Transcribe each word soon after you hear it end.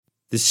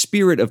The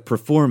spirit of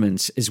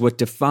performance is what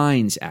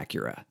defines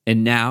Acura.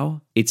 And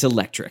now, it's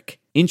electric.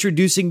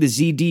 Introducing the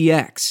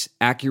ZDX,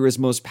 Acura's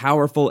most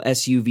powerful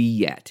SUV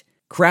yet.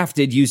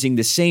 Crafted using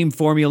the same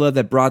formula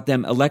that brought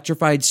them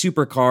electrified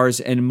supercars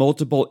and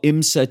multiple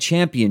IMSA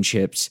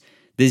championships,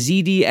 the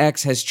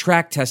ZDX has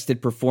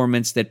track-tested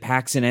performance that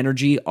packs an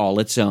energy all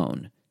its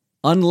own.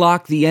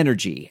 Unlock the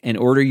energy and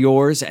order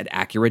yours at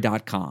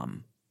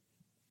Acura.com.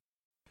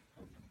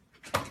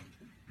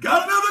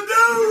 Got another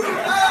dude!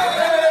 Hey!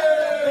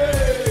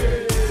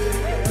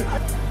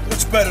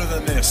 What's better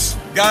than this?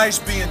 Guys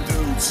being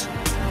dudes.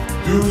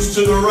 Dudes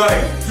to the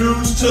right,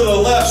 dudes to the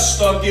left,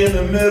 stuck in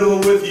the middle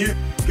with you.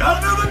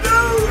 Got another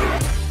dude!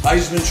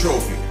 Heisman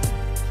Trophy,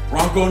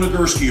 Bronco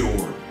Nagurski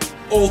Award,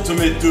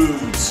 Ultimate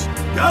Dudes.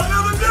 Got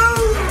another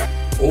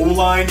dude!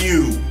 O-line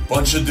U,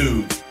 bunch of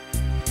dudes.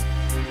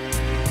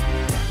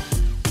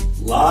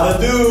 Lot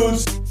of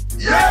dudes.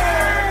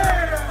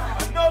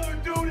 Yeah! Another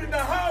dude in the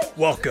house!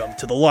 Welcome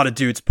to the Lot of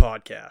Dudes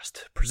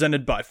podcast,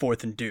 presented by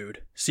Fourth and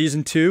Dude,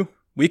 Season 2,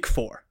 Week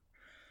 4.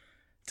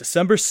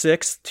 December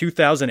 6th,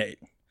 2008.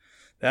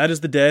 That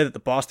is the day that the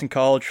Boston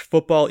College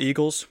football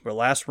Eagles were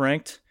last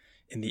ranked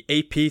in the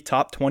AP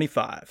Top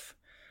 25.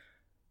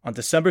 On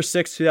December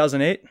 6th,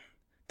 2008,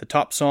 the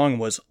top song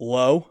was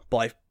Low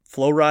by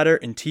Flo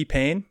Rida and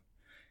T-Pain.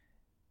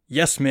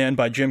 Yes Man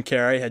by Jim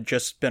Carrey had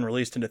just been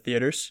released into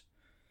theaters.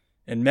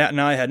 And Matt and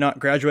I had not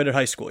graduated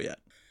high school yet.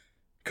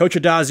 Coach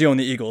Adazio and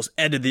the Eagles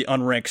ended the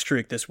unranked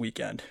streak this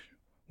weekend,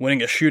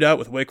 winning a shootout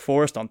with Wake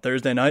Forest on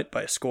Thursday night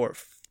by a score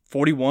of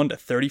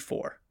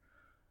 41-34.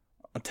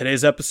 On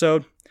today's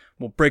episode,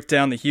 we'll break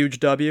down the huge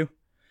W,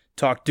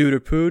 talk dude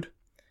or pood,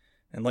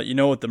 and let you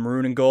know what the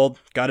maroon and gold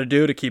got to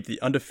do to keep the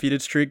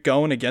undefeated streak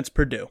going against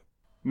Purdue.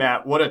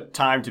 Matt, what a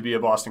time to be a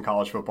Boston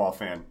College football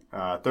fan.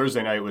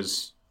 Thursday night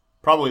was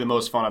probably the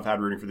most fun I've had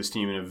rooting for this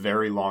team in a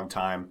very long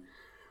time.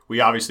 We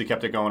obviously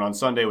kept it going on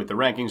Sunday with the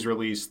rankings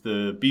released.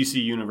 The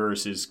BC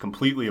universe is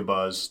completely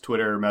abuzz,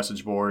 Twitter,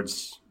 message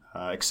boards,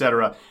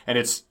 etc. And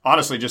it's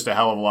honestly just a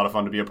hell of a lot of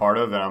fun to be a part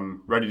of, and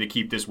I'm ready to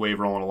keep this wave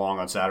rolling along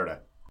on Saturday.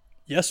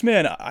 Yes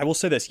Man, I will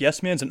say this.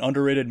 Yes Man's an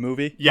underrated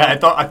movie. Yeah, I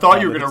thought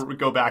you were going to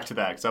go back to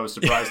that because I was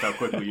surprised how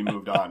quickly you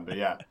moved on, but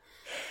yeah.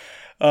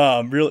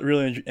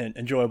 Really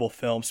enjoyable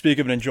film.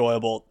 Speaking of an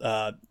enjoyable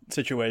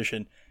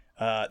situation,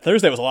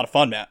 Thursday was a lot of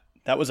fun, Matt.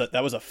 That was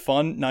a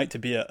fun night to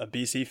be a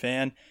BC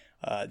fan.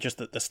 Just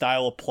the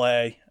style of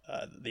play,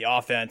 the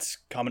offense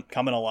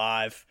coming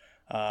alive.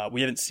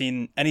 We haven't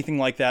seen anything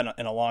like that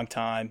in a long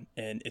time,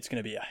 and it's going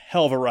to be a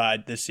hell of a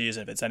ride this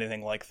season if it's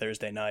anything like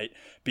Thursday night.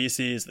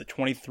 BC is the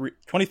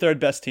 23rd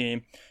best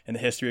team in the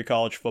history of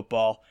college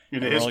football.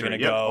 In the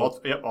history,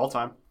 all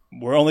time.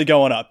 We're only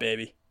going up,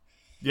 baby.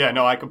 Yeah,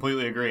 no, I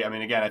completely agree. I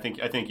mean, again, I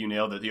think you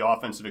nailed it. The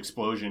offensive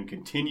explosion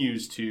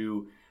continues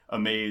to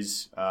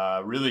amaze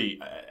really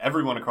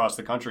everyone across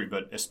the country,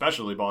 but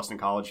especially Boston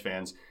College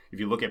fans. If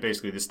you look at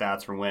basically the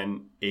stats from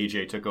when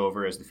AJ took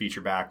over as the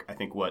feature back, I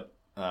think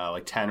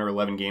like 10 or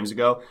 11 games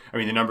ago. I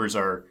mean, the numbers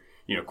are,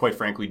 quite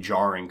frankly,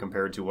 jarring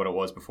compared to what it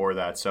was before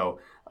that. So,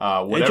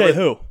 whatever. AJ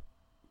who?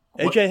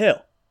 AJ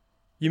Hill.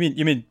 You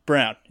mean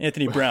Brown,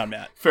 Anthony Brown,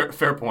 Matt?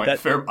 Fair point.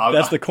 That's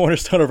the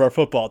cornerstone of our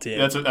football team.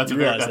 That's a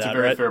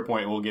very fair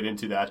point. We'll get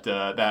into that.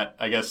 That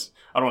I guess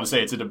I don't want to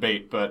say it's a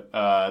debate, but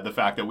the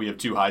fact that we have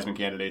two Heisman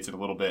candidates in a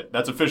little bit,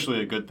 that's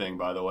officially a good thing,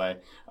 by the way.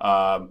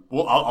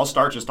 I'll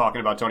start just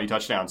talking about Tony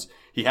touchdowns.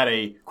 He had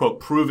a quote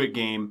prove it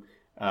game,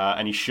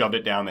 and he shoved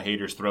it down the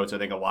haters' throats. I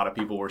think a lot of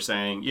people were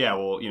saying,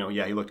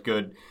 he looked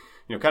good.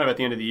 Kind of at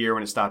the end of the year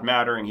when it stopped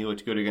mattering, he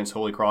looked good against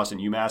Holy Cross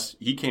and UMass.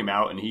 He came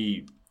out and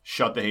he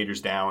shut the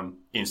haters down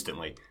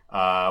instantly.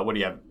 What do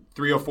you have?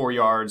 304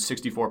 yards,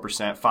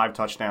 64%, 5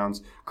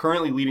 touchdowns.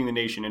 Currently leading the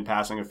nation in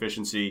passing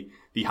efficiency.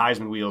 The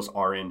Heisman wheels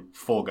are in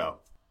full go.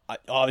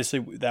 Obviously,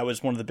 that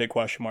was one of the big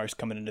question marks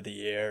coming into the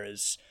year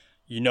is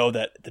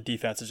that the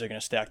defenses are going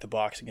to stack the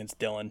box against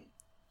Dillon.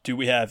 Do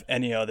we have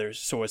any other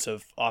source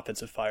of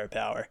offensive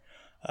firepower?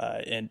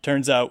 And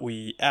turns out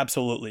we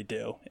absolutely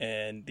do.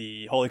 And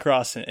the Holy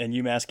Cross and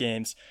UMass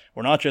games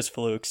were not just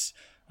flukes.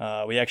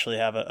 We actually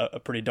have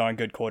a pretty darn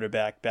good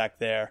quarterback back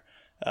there.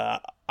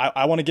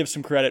 I want to give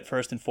some credit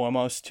first and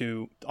foremost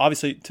to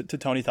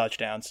Tony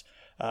touchdowns,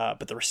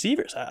 but the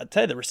receivers. I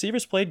tell you, the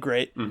receivers played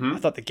great. Mm-hmm. I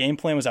thought the game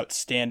plan was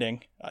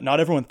outstanding. Not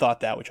everyone thought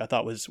that, which I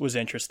thought was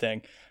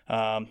interesting.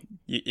 I'll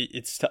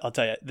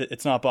tell you,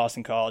 it's not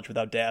Boston College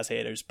without Daz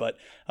haters, but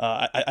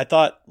I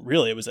thought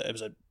really it was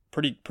a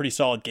pretty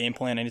solid game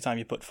plan. Anytime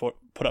you put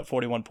up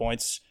 41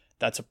 points,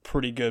 that's a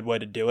pretty good way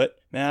to do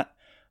it, Matt.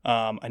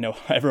 I know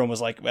everyone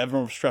was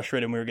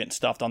frustrated and we were getting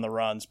stuffed on the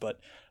runs, but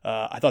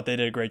I thought they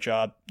did a great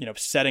job,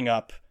 setting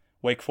up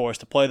Wake Forest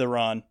to play the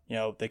run.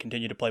 They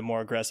continued to play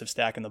more aggressive,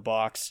 stack in the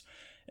box,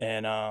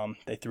 and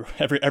they threw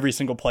every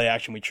single play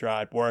action we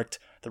tried worked.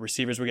 The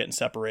receivers were getting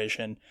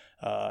separation.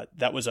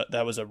 That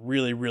was a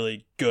really,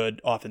 really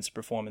good offensive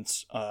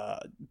performance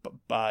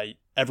by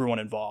everyone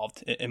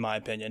involved, in my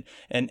opinion.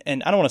 And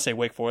I don't want to say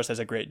Wake Forest has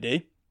a great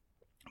D,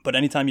 but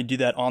anytime you do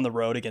that on the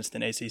road against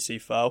an ACC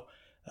foe,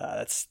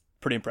 that's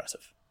pretty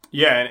impressive.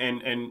 Yeah,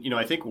 and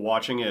I think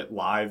watching it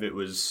live, it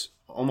was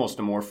almost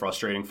a more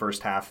frustrating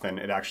first half than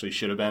it actually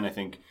should have been. I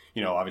think,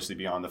 obviously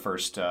beyond the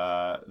first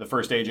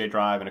AJ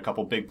drive and a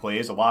couple big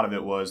plays, a lot of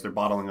it was they're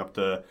bottling up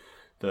the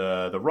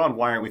run.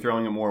 Why aren't we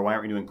throwing it more? Why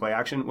aren't we doing play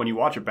action? When you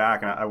watch it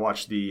back, and I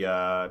watched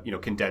the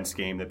condensed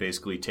game that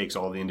basically takes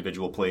all the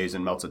individual plays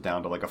and melts it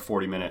down to like a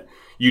 40-minute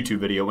YouTube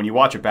video. When you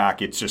watch it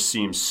back, it just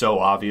seems so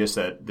obvious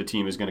that the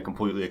team is going to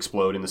completely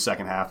explode in the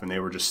second half, and they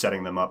were just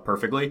setting them up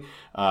perfectly.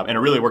 And it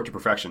really worked to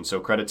perfection. So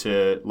credit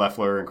to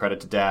Loeffler and credit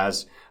to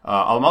Daz.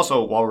 I'm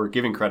also, while we're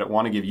giving credit,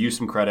 want to give you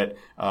some credit.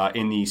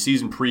 In the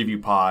season preview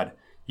pod,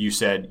 you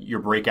said your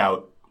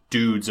breakout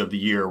dudes of the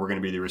year were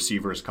going to be the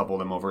receivers, a couple of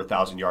them over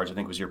 1,000 yards, I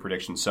think was your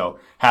prediction. So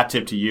hat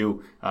tip to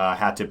you,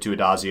 hat tip to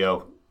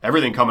Adazio.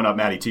 Everything coming up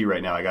Matty T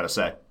right now, I got to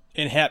say.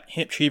 And Hamp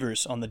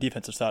Cheevers on the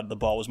defensive side of the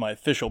ball was my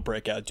official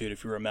breakout dude,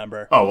 if you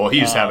remember. Oh, well,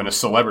 he's having a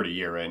celebrity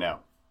year right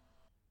now.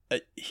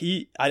 I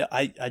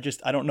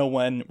don't know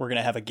when we're going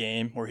to have a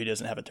game where he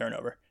doesn't have a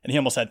turnover. And he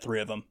almost had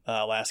 3 of them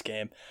last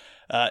game.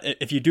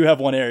 If you do have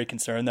one area of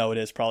concern, though, it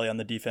is probably on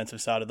the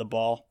defensive side of the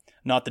ball.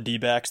 Not the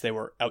D-backs. They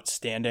were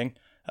outstanding.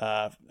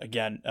 Hamp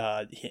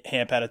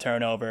had a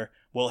turnover.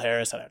 Will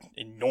Harris had an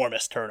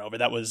enormous turnover.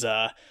 That was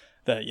that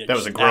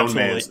was a grown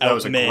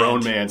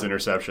man's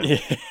interception.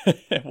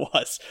 It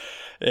was.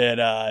 And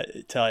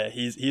tell you,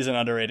 he's an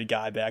underrated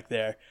guy back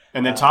there.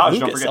 And then Taj,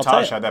 don't forget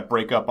Taj had that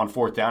break up on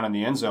 4th down in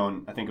the end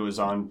zone. I think it was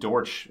on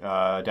Dortch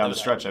down the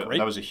stretch. That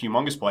was a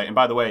humongous play. And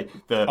by the way,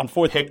 on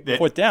fourth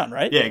down,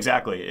 right? Yeah,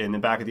 exactly, in the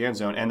back of the end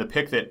zone. And the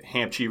pick that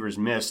Hamp Cheevers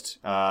missed,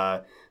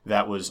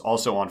 that was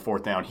also on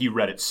 4th down. He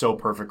read it so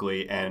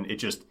perfectly, and it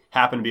just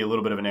happened to be a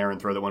little bit of an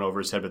errant throw that went over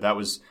his head. But that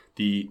was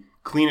the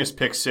cleanest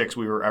pick six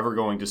we were ever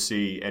going to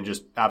see, and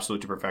just absolute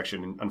to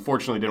perfection. And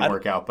unfortunately, didn't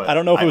work out. But I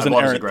don't know if it was an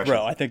errant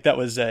throw. I think that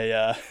was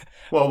a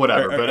well,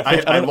 whatever. But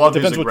I love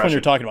his aggression. Depends which one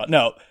you're talking about.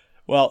 No.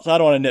 Well, so I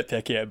don't want to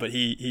nitpick here, but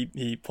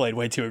he played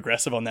way too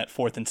aggressive on that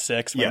 4th and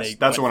 6 when they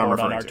that's what I'm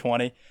referring on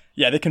R20.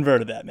 Yeah, they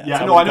converted that, man. Yeah,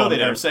 so no, I know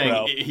that. I'm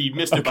saying he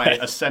missed it by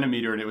a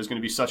centimeter, and it was going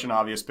to be such an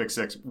obvious pick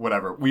six.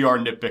 Whatever. We are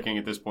nitpicking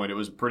at this point. It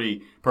was a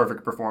pretty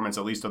perfect performance,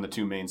 at least on the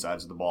 2 main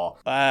sides of the ball.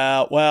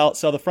 Well,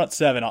 so the front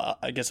 7,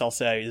 I guess I'll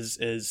say,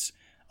 is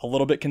a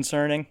little bit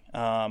concerning.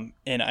 And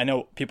I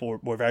know people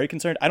were very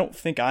concerned. I don't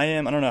think I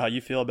am. I don't know how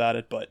you feel about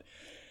it, but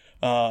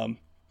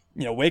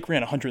Wake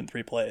ran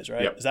 103 plays,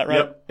 right? Yep. Is that right?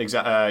 Yep,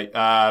 exactly.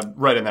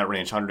 Right in that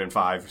range,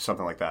 105,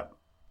 something like that.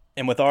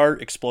 And with our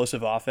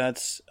explosive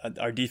offense,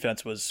 our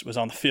defense was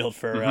on the field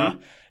for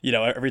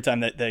every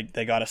time that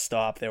they got a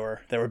stop, they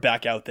were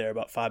back out there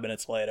about 5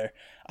 minutes later.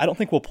 I don't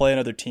think we'll play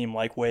another team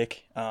like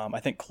Wake.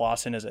 I think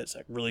Clausen is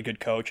a really good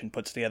coach and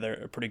puts together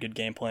a pretty good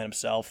game plan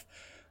himself.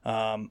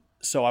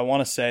 So I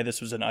want to say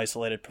this was an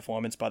isolated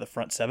performance by the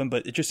front 7,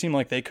 but it just seemed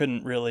like they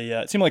couldn't really.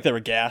 It seemed like they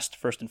were gassed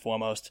first and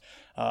foremost.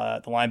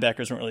 The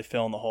linebackers weren't really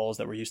filling the holes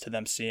that we're used to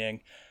them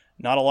seeing.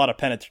 Not a lot of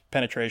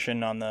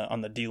penetration on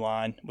the D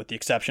line, with the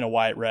exception of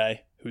Wyatt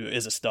Ray, who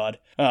is a stud.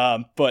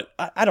 But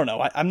I don't know.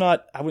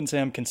 I wouldn't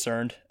say I'm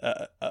concerned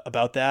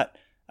about that.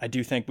 I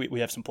do think we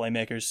have some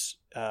playmakers,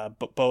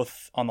 but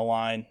both on the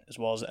line as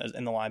well as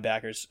in the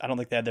linebackers. I don't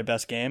think they had their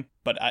best game,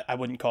 but I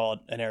wouldn't call it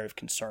an area of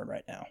concern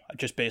right now,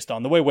 just based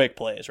on the way Wake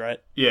plays, right?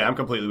 Yeah, I'm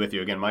completely with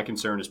you. Again, my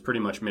concern is pretty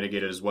much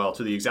mitigated as well,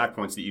 to the exact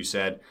points that you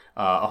said.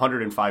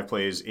 105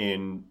 plays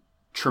in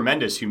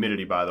tremendous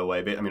humidity, by the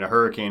way. I mean, a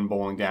hurricane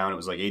bowling down. It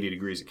was like 80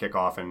 degrees at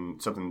kickoff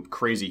and something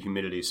crazy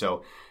humidity.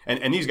 So,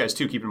 and these guys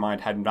too, keep in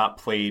mind, had not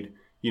played,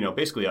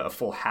 basically a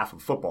full half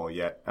of football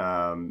yet.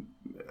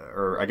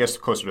 Or I guess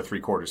closer to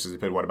 3/4, because they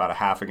played about a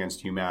half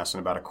against UMass and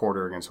about a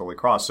quarter against Holy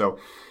Cross. So,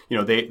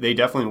 they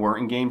definitely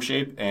weren't in game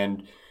shape.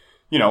 And,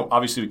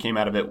 obviously we came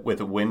out of it with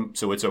a win,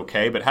 so it's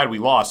okay. But had we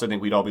lost, I think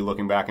we'd all be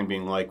looking back and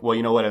being like, well,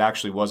 you know what? It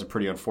actually was a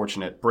pretty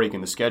unfortunate break in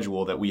the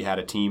schedule that we had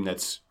a team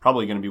that's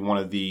probably going to be one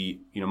of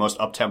the, most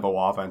up-tempo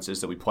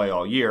offenses that we play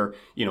all year,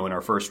 in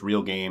our first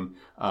real game,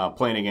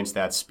 playing against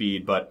that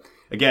speed. But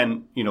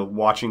again,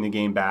 watching the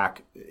game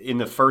back, in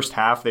the first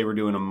half, they were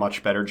doing a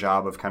much better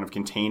job of kind of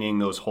containing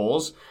those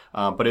holes.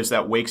 But it's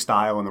that Wake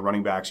style and the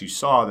running backs you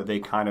saw that they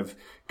kind of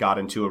got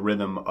into a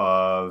rhythm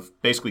of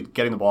basically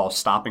getting the ball,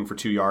 stopping for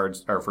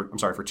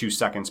 2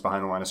 seconds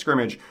behind the line of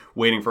scrimmage,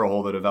 waiting for a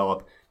hole to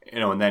develop,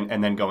 and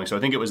then going. So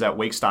I think it was that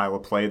Wake style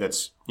of play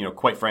that's,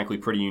 quite frankly,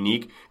 pretty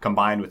unique,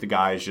 combined with the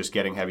guys just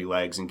getting heavy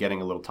legs and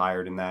getting a little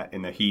tired in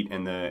the heat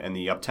and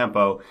the up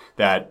tempo,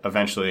 that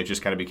eventually it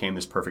just kind of became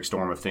this perfect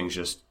storm of things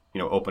just,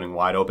 opening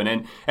wide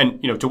open.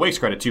 And to Wake's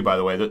credit too, by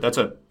the way, that's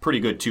a pretty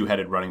good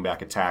two-headed running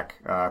back attack.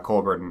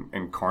 Colbert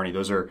and Carney,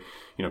 those are,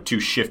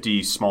 2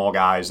 shifty small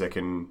guys that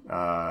can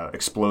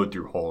explode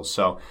through holes.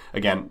 So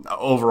again,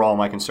 overall,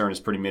 my concern is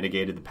pretty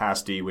mitigated. The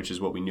pass D, which is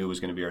what we knew was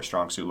going to be our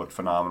strong suit, looked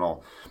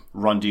phenomenal.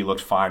 Run D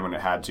looked fine when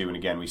it had to. And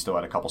again, we still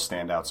had a couple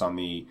standouts on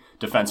the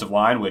defensive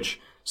line,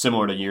 which,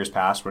 similar to years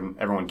past when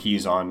everyone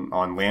keys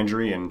on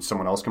Landry and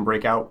someone else can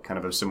break out, kind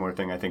of a similar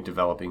thing, I think,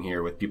 developing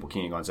here with people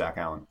keying on Zach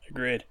Allen.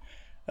 Agreed.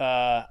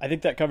 I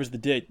think that covers the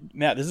date.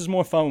 Matt, this is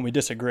more fun when we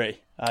disagree.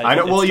 I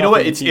know. Well, you know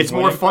what? It's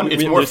more fun.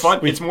 It's more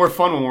fun. It's more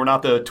fun when we're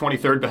not the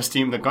 23rd best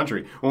team in the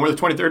country. When we're the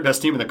 23rd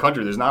best team in the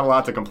country, there's not a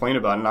lot to complain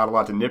about and not a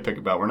lot to nitpick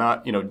about. We're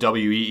not,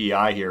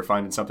 WEEI here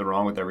finding something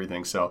wrong with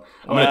everything. So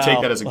I'm going to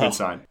take that as a good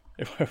sign.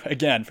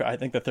 Again, I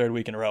think the third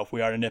week in a row, if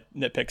we are to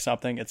nitpick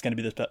something, it's going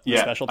to be the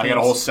special teams. I got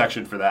a whole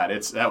section for that.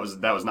 That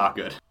was not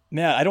good.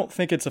 Man, I don't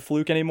think it's a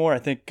fluke anymore. I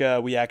think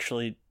we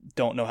actually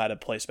don't know how to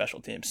play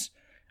special teams.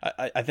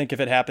 I think if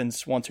it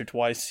happens once or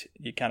twice,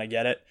 you kind of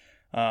get it.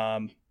 I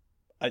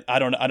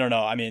don't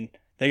know. I mean,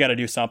 they got to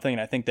do something,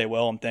 and I think they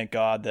will. And thank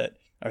God that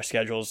our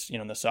schedule's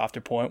in the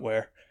softer point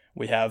where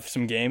we have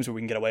some games where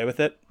we can get away with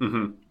it.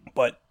 Mm-hmm.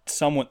 But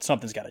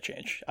something's got to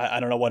change. I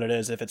don't know what it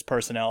is. If it's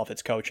personnel, if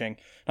it's coaching.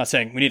 I'm not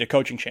saying we need a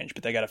coaching change,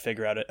 but they got to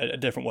figure out a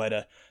different way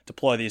to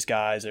deploy these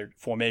guys or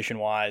formation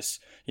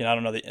wise. I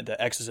don't know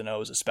the X's and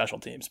O's of special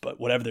teams, but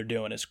whatever they're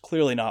doing is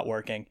clearly not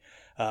working.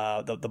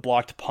 The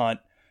blocked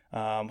punt.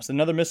 Was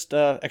another missed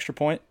extra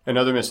point?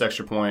 Another missed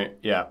extra point,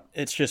 yeah.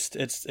 It's just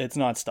it's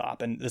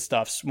nonstop, and this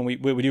stuff's when we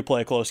do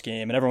play a close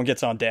game, and everyone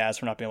gets on Daz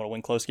for not being able to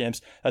win close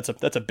games. That's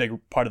a big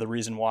part of the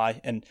reason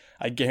why, and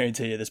I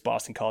guarantee you, this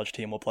Boston College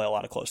team will play a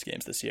lot of close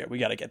games this year. We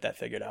got to get that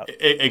figured out.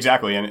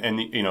 Exactly, and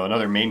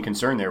another main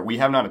concern there, we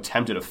have not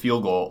attempted a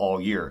field goal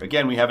all year.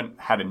 Again, we haven't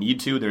had a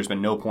need to. There's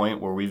been no point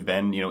where we've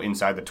been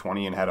inside the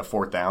 20 and had a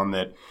fourth down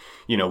that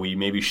we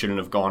maybe shouldn't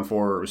have gone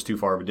for or it was too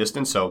far of a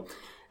distance. So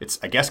it's,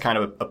 I guess, kind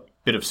of a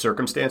bit of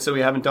circumstance that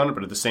we haven't done it,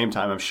 but at the same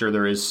time, I'm sure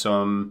there is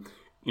some,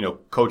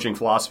 coaching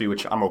philosophy,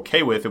 which I'm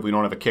okay with if we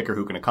don't have a kicker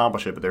who can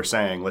accomplish it, but they're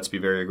saying, let's be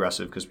very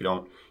aggressive because we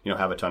don't,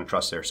 have a ton of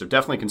trust there. So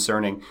definitely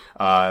concerning.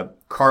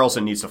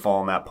 Carlson needs to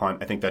fall on that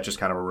punt. I think that's just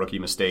kind of a rookie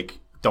mistake.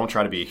 Don't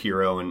try to be a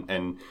hero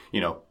and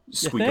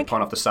squeak a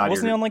punt off the side.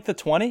 Wasn't he on like the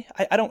 20?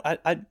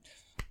 I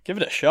give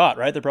it a shot,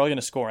 right? They're probably going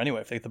to score anyway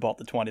if they get the ball at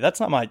the 20.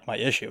 That's not my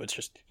issue. It's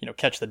just,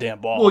 catch the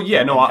damn ball. Well,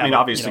 yeah, no, I mean,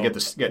 obviously get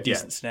a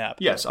decent snap.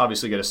 Yes,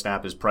 obviously get a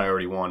snap is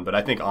priority one. But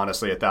I think,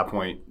 honestly, at that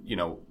point,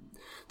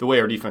 the way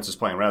our defense is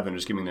playing, rather than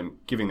just giving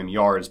them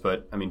yards.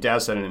 But, I mean,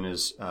 Daz said it in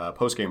his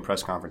post-game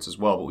press conference as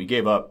well, but we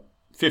gave up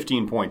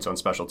 15 points on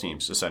special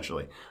teams,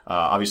 essentially.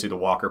 Obviously, the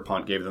Walker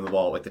punt gave them the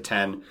ball at like the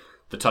 10,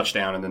 the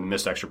touchdown, and then the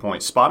missed extra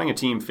point. Spotting a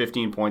team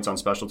 15 points on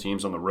special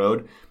teams on the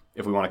road,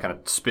 if we want to kind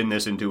of spin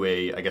this into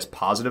a, I guess,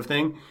 positive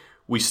thing,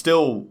 we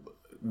still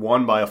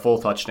won by a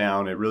full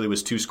touchdown. It really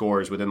was 2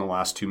 scores within the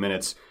last 2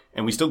 minutes,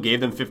 and we still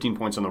gave them 15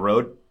 points on the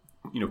road.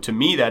 To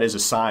me, that is a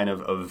sign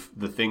of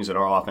the things that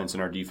our offense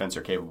and our defense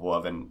are capable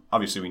of, and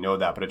obviously we know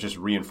that, but it just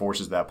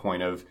reinforces that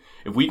point of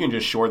if we can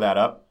just shore that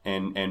up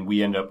and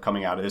we end up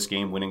coming out of this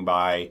game winning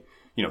by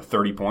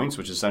 30 points,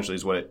 which essentially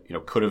is what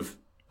it could have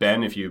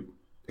been if you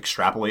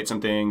extrapolate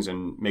some things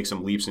and make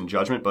some leaps in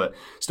judgment, but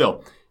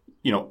still,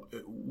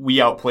 we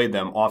outplayed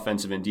them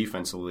offensive and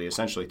defensively,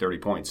 essentially 30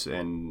 points.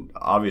 And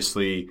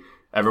obviously,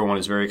 everyone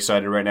is very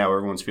excited right now.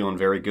 Everyone's feeling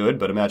very good.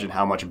 But imagine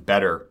how much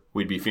better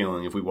we'd be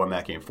feeling if we won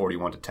that game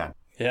 41-10.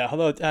 Yeah,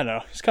 although, I don't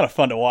know. It's kind of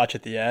fun to watch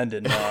at the end.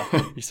 And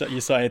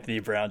you saw Anthony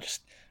Brown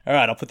just, all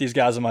right, I'll put these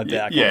guys on my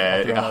back.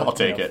 I'll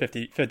take it.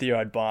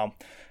 50-yard bomb.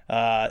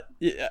 I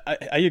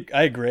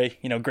agree.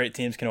 Great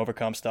teams can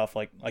overcome stuff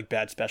like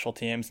bad special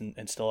teams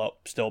and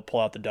still pull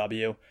out the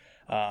W.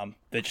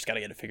 They just got to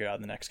get it figured out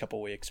in the next couple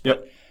of weeks.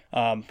 But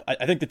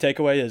I think the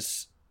takeaway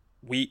is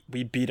we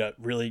beat a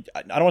really,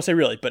 I don't want to say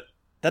really, but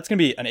that's going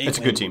to be an 8-win. It's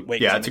a good team.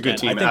 Yeah, it's a good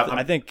team.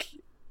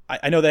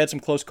 I know they had some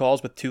close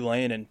calls with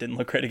Tulane and didn't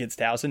look great against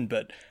Towson,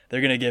 but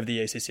they're going to give the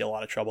ACC a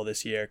lot of trouble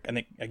this year. I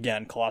think,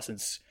 again,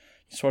 Clausen's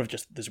sort of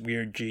just this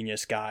weird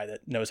genius guy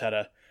that knows how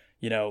to,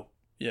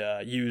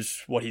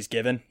 use what he's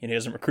given. He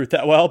doesn't recruit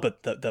that well,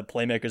 but the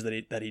playmakers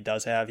that he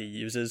does have, he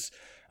uses.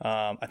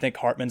 I think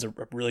Hartman's a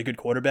really good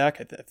quarterback.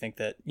 I think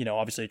that,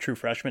 obviously a true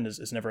freshman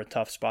is never a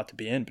tough spot to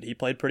be in, but he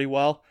played pretty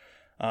well.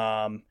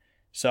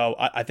 So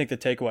I think the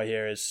takeaway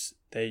here is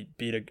they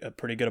beat a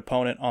pretty good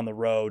opponent on the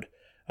road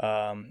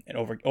and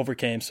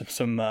overcame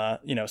some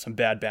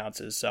bad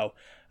bounces. So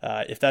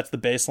if that's the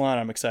baseline,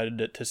 I'm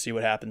excited to see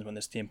what happens when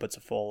this team puts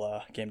a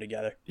full game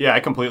together. Yeah, I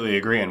completely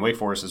agree. And Wake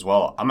Forest as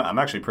well. I'm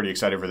actually pretty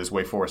excited for this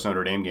Wake Forest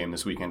Notre Dame game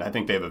this weekend. I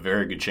think they have a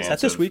very good chance. Is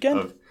that this weekend?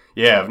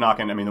 Of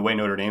knocking. I mean, the way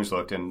Notre Dame's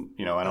looked, and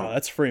I don't. Oh,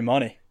 that's free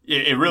money.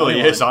 It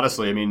really is,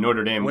 honestly. I mean,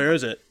 Notre Dame. Where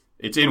is it?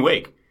 It's in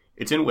Wake.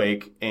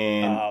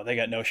 And they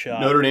got no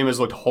shot. Notre Dame has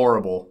looked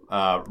horrible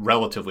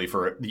relatively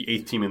for the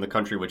 8th team in the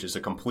country, which is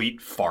a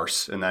complete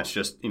farce, and that's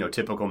just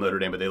typical Notre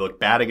Dame. But they look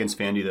bad against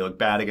FAMU. They look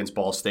bad against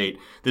Ball State.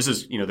 This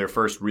is their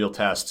first real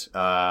test,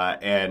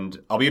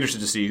 and I'll be interested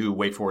to see who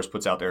Wake Forest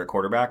puts out there at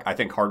quarterback. I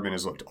think Hartman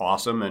has looked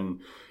awesome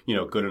and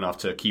good enough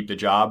to keep the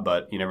job,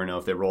 but you never know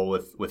if they roll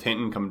with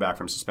Hinton coming back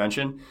from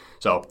suspension.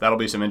 So that'll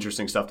be some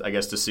interesting stuff, I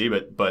guess, to see.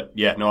 But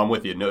yeah, no, I'm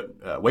with you.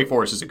 Wake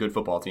Forest is a good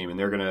football team, and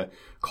they're going to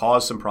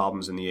cause some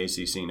problems in the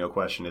ACC, no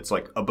question. It's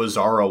like a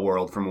bizarro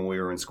world from when we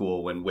were in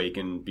school when Wake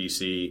and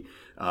BC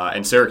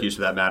and Syracuse,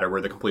 for that matter,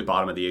 were the complete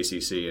bottom of the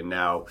ACC, and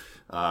now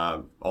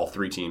all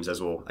 3 teams,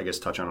 as we'll, I guess,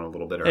 touch on in a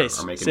little bit, are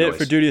making noise. Say it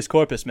for Dudius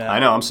Corpus, man. I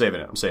know, I'm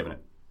saving it.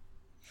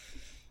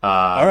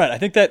 All right, I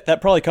think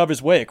that probably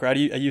covers Wake, right?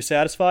 Are you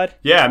satisfied?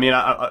 Yeah, I mean,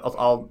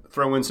 I'll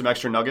throw in some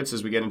extra nuggets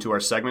as we get into our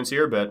segments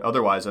here, but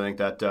otherwise, I think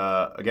that,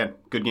 again,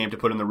 good game to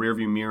put in the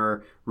rearview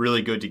mirror.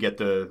 Really good to get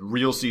the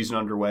real season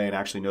underway and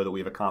actually know that we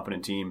have a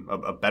competent team,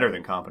 a better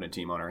than competent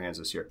team on our hands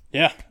this year.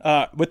 Yeah.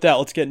 With that,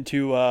 let's get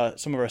into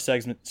some of our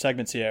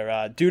segments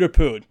here. Dude or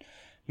Pood?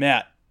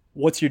 Matt,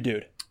 what's your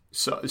dude?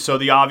 So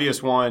the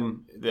obvious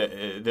one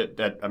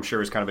that I'm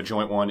sure is kind of a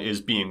joint one is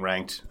being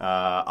ranked.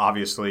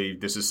 Obviously,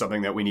 this is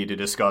something that we need to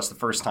discuss the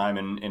first time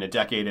in a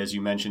decade, as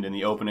you mentioned in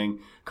the opening,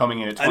 coming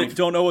in at 20. I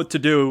don't know what to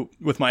do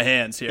with my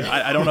hands here.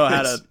 I don't know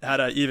how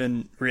to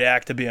even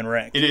react to being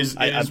ranked. It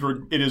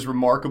is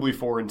remarkably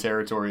foreign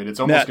territory, and it's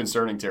almost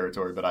concerning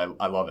territory, but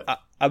I love it.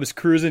 I was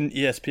cruising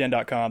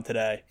ESPN.com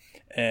today,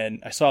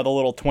 and I saw the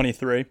little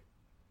 23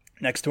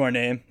 next to our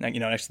name,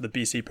 next to the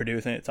BC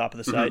Purdue thing at the top of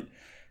the site.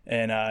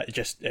 And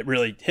it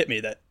really hit me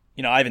that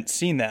I haven't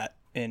seen that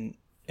in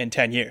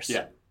 10 years.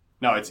 Yeah,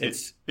 no,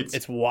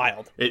 it's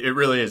wild. It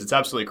really is. It's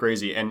absolutely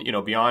crazy. And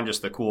beyond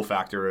just the cool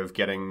factor of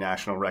getting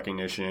national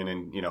recognition,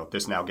 and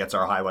this now gets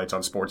our highlights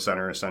on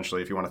SportsCenter.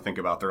 Essentially, if you want to think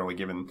about, they're only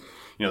given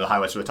the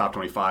highlights for the top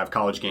 25.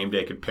 College Game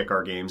Day could pick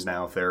our games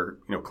now if they're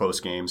close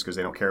games because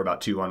they don't care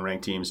about two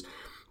unranked teams.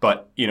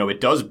 But,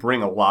 it does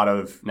bring a lot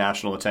of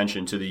national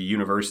attention to the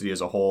university as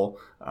a whole.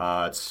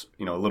 It's,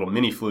 a little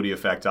mini Flutie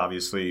effect,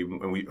 obviously,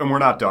 and we're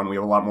not done. We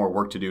have a lot more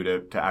work to do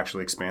to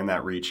actually expand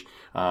that reach.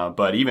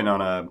 But even on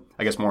a,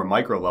 I guess, more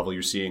micro level,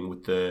 you're seeing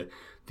with the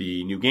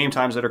new game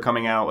times that are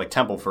coming out, like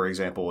Temple, for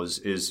example,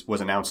 was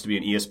announced to be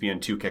an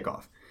ESPN2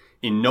 kickoff.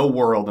 In no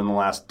world in the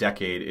last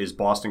decade is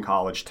Boston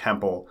College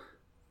Temple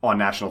on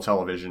national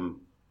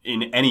television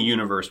in any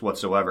universe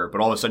whatsoever, but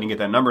all of a sudden you get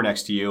that number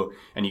next to you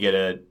and you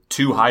get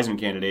two Heisman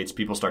candidates,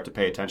 people start to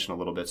pay attention a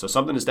little bit. So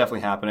something is definitely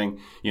happening.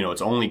 It's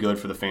only good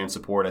for the fan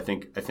support. I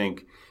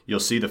think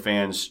you'll see the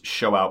fans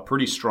show out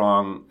pretty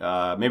strong,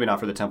 maybe not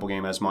for the Temple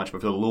game as much,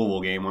 but for the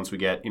Louisville game once we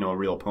get, a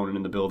real opponent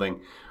in the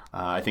building.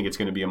 I think it's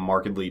going to be a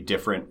markedly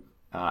different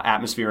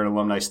atmosphere in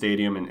Alumni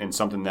Stadium and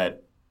something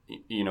that,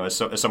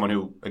 as someone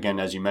who, again,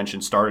 as you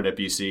mentioned, started at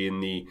BC in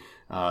the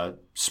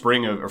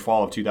spring or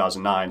fall of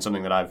 2009,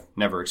 something that I've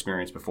never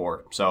experienced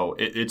before. So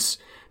it's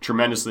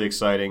tremendously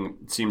exciting.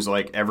 It seems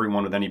like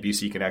everyone with any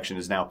BC connection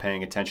is now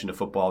paying attention to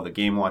football. The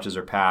game watches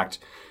are packed.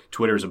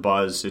 Twitter's a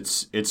buzz.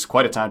 It's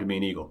quite a time to be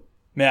an Eagle.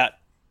 Matt,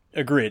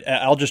 agreed.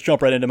 I'll just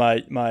jump right into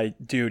my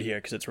dude here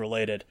because it's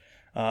related.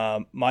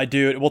 My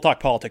dude, we'll talk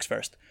politics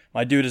first.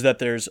 My dude is that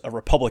there's a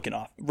Republican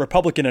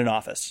in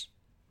office.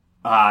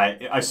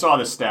 I saw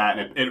the stat,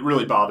 and it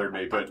really bothered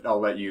me, but I'll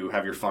let you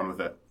have your fun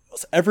with it.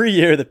 Every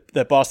year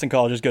that Boston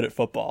College is good at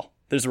football,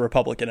 there's a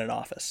Republican in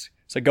office.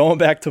 So going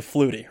back to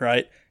Flutie,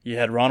 right, you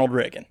had Ronald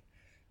Reagan.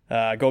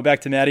 Going back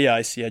to Matty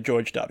Ice, you had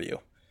George W.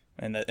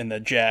 in the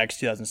Jags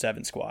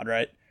 2007 squad,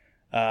 right?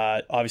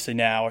 Obviously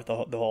now with the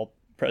whole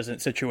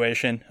president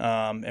situation,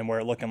 and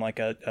we're looking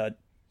like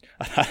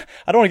I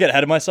don't want to get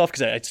ahead of myself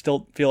because I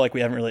still feel like we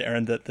haven't really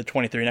earned the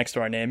 23 next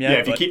to our name yet.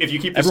 Yeah, if you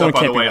keep this up,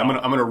 by the way, I'm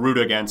gonna root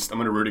against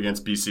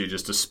BC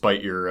just to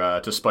spite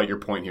your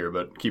point here.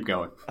 But keep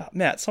going,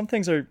 Matt. Some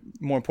things are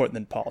more important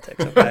than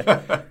politics.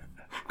 Okay.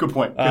 Good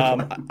point.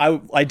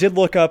 I did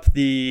look up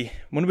when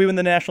did we win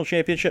the national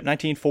championship?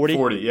 1940.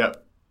 40. Yeah.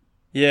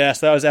 Yeah,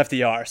 so that was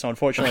FDR. So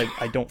unfortunately,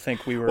 I don't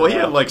think we were. Well, he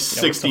had like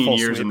 16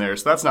 years in there,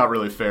 so that's not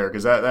really fair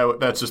because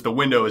that's just the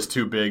window is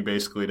too big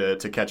basically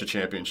to catch a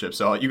championship.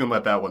 So you can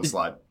let that one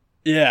slide.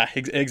 Yeah,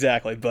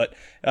 exactly. But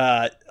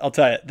I'll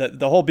tell you,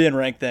 the whole being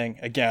ranked thing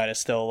again is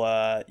still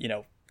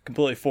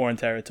completely foreign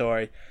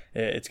territory.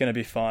 It's going to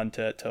be fun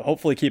to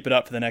hopefully keep it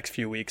up for the next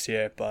few weeks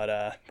here,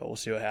 but we'll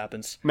see what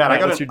happens. Matt,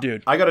 what's your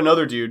dude? I got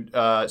another dude.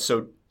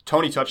 So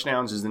Tony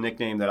Touchdowns is the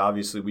nickname that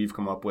obviously we've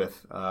come up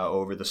with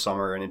over the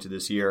summer and into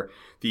this year.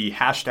 The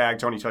hashtag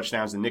Tony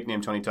Touchdowns, the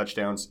nickname Tony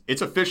Touchdowns,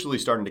 it's officially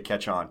starting to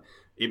catch on.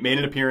 It made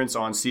an appearance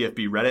on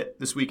CFB Reddit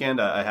this weekend.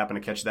 I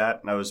happened to catch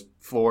that, and I was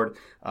floored.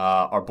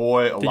 Our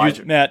boy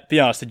Elijah. Matt, be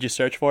honest, did you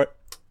search for it?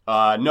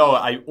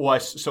 No.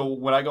 So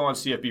when I go on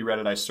CFB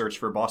Reddit, I search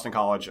for Boston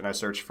College and I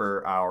search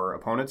for our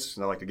opponents.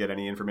 And I like to get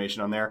any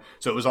information on there.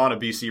 So it was on a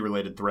BC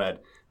related thread,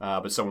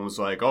 but someone was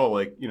like,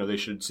 they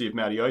should see if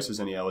Matty Ice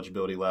has any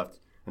eligibility left.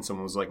 And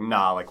someone was like,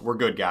 nah, we're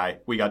good, guy.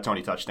 We got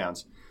Tony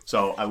Touchdowns.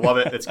 So I love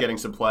it. It's getting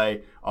some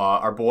play.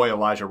 Our boy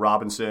Elijah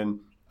Robinson,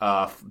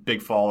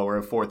 big follower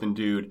of Fourth and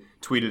Dude,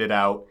 tweeted it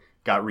out,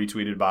 got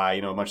retweeted by,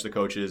 a bunch of the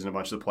coaches and a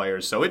bunch of the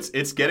players. So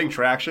it's getting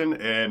traction.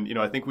 And,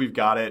 I think we've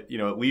got it,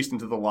 at least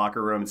into the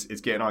locker room. It's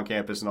getting on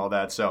campus and all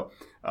that. So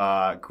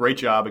great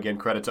job. Again,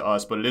 credit to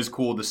us. But it is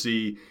cool to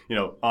see,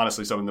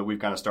 honestly, something that we've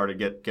kind of started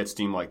get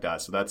steam like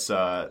that. So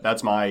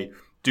that's my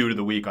dude of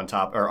the week on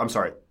top, or I'm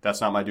sorry, that's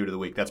not my dude of the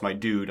week. That's my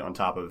dude on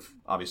top of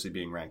obviously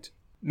being ranked.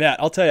 Matt,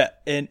 I'll tell you,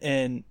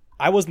 and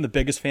I wasn't the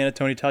biggest fan of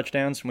Tony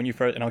Touchdowns when you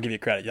first, and I'll give you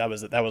credit. That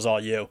was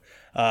all you.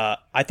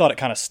 I thought it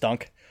kind of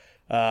stunk.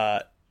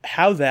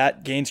 How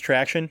that gains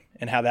traction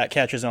and how that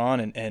catches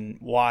on, and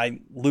why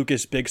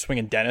Lucas Big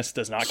Swinging Dennis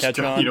does not catch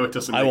on, it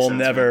doesn't. I will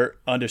never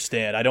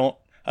understand.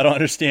 I don't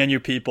understand you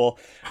people.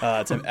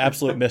 It's an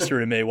absolute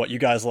mystery to me what you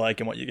guys like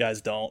and what you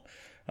guys don't.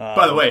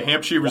 By the way,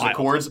 Hamp Cheever's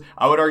Accords,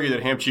 I would argue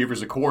that Hamp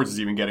Cheever's Accords is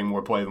even getting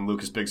more play than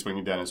Lucas Big Swing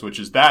and Dennis, which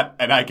is that,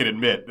 and I can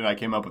admit, and I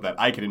came up with that,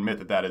 I can admit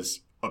that that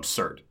is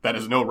absurd. That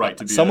is no right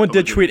to be. Someone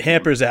did tweet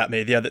Hampers at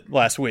me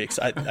last week.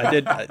 So I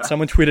did.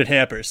 Someone tweeted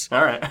Hampers.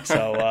 All right.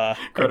 So I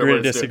agree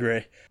to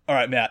disagree. All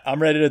right, Matt,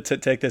 I'm ready to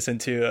take this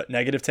into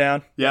negative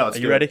town. Yeah, let's Are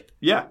you ready?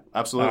 Yeah,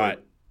 absolutely. All right.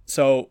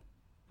 So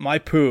my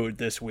pood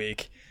this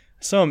week,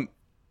 some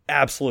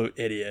absolute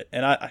idiot,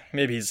 and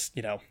maybe he's,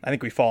 I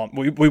think we follow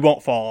him. We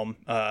won't follow him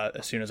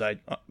as soon as I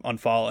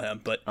unfollow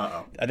him, but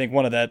I think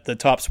one of the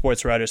top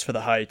sports writers for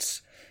the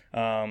Heights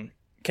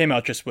came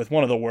out just with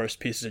one of the worst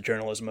pieces of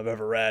journalism I've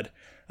ever read.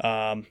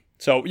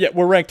 So yeah,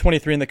 we're ranked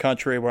 23 in the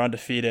country. We're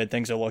undefeated.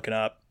 Things are looking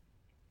up.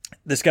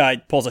 This guy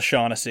pulls a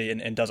Shaughnessy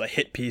and does a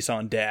hit piece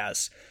on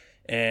Daz,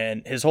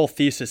 and his whole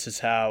thesis is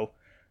how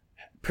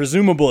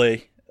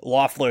presumably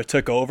Loeffler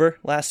took over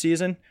last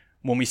season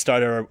when we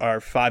started our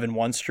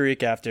 5-1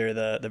 streak after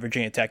the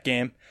Virginia Tech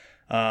game,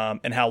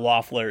 and how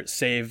Loeffler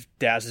saved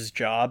Daz's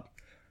job.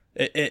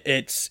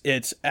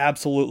 It's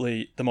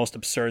absolutely the most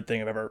absurd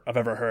thing I've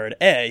ever heard.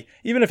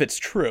 Even if it's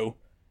true,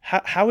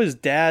 how is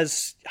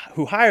Daz,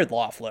 who hired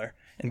Loeffler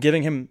and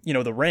giving him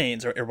the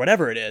reins or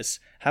whatever it is,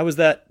 how is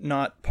that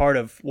not part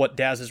of what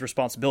Daz's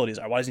responsibilities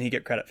are? Why doesn't he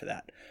get credit for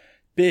that?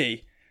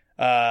 B,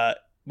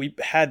 we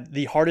had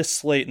the hardest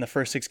slate in the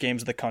first 6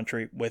 games of the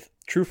country with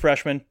true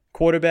freshman,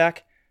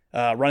 quarterback,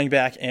 running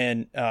back,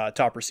 and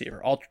top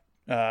receiver. All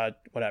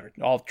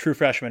true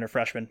freshmen or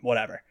freshmen,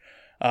 whatever.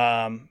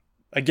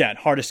 Again,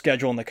 hardest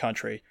schedule in the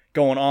country.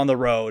 Going on the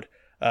road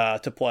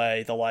to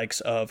play the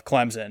likes of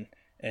Clemson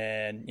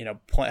and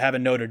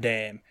having Notre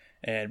Dame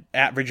and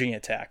at Virginia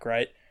Tech,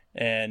 right?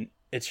 And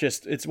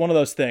it's one of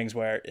those things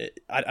where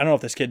I don't know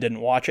if this kid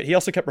didn't watch it. He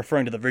also kept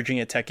referring to the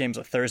Virginia Tech game as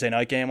a Thursday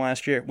night game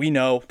last year. We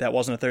know that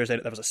wasn't a Thursday,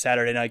 that was a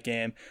Saturday night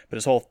game. But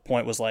his whole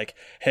point was like,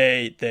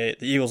 hey, the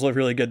Eagles look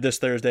really good this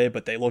Thursday,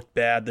 but they looked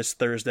bad this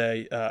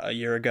Thursday a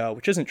year ago,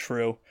 which isn't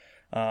true.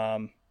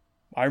 I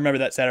remember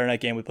that Saturday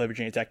night game we played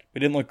Virginia Tech. We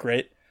didn't look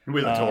great.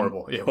 We looked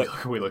horrible. Yeah,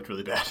 we looked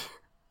really bad.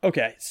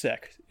 Okay,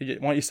 sick. Why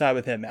don't you side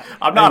with him, Matt?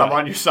 I'm not. I'm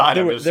on your side.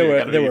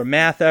 There were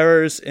math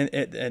errors,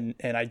 and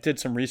I did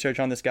some research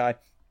on this guy.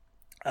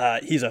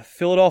 He's a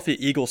Philadelphia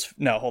Eagles.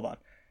 No, hold on.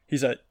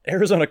 He's an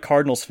Arizona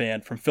Cardinals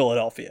fan from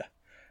Philadelphia.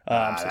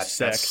 That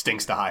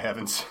stinks to high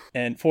heavens.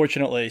 And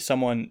fortunately,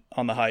 someone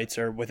on the Heights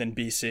or within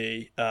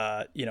BC,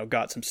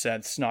 got some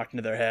sense knocked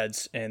into their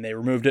heads, and they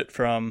removed it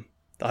from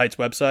the Heights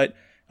website.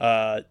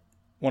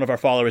 One of our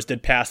followers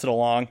did pass it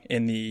along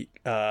in the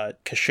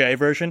cachet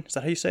version. Is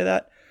that how you say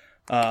that?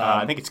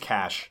 I think it's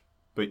cash,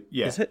 but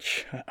yeah. Is it?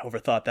 I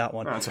overthought that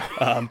one.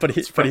 But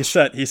he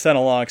sent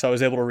along, so I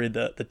was able to read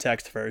the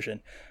text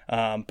version.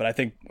 But I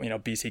think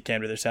BC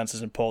came to their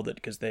senses and pulled it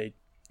because they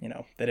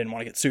didn't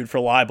want to get sued for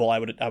libel. I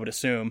would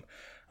assume.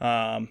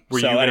 Were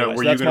you going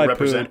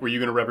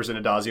to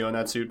represent Adazio in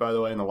that suit, by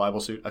the way, in the libel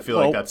suit? I feel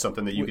like that's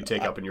something that you could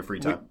take up in your free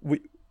time.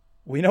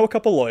 We know a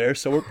couple lawyers,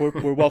 so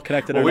we're well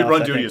connected. Well, we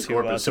run duty as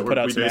corpus, so we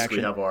basically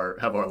action. have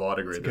our law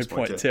degree at this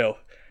point. Good point too.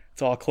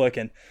 It's all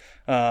clicking.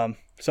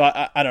 So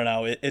I don't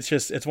know.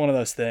 It's one of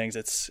those things.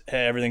 It's,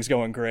 hey, everything's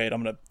going great.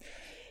 I'm gonna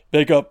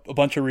make up a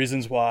bunch of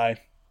reasons why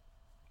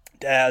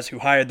Daz, who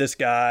hired this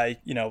guy,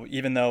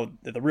 even though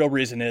the real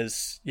reason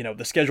is,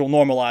 the schedule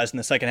normalized in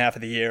the second half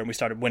of the year and we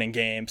started winning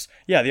games.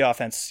 Yeah, the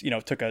offense,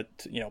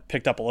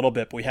 picked up a little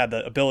bit, but we had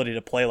the ability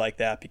to play like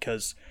that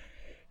because,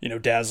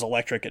 Daz is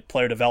electric at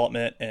player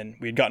development, and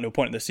we had gotten to a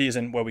point in the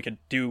season where we could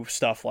do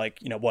stuff like,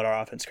 what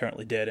our offense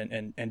currently did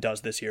and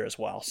does this year as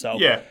well. So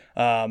yeah,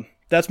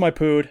 that's my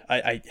pood.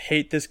 I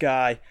hate this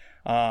guy.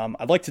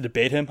 I'd like to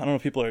debate him. I don't know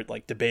if people are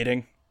like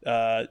debating.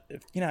 How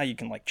you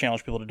can like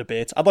challenge people to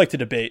debates. I'd like to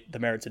debate the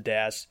merits of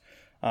Daz,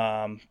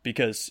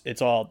 because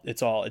it's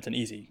an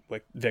easy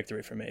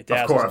victory for me.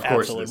 Daz has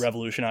absolutely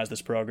revolutionized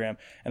this program,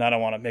 and I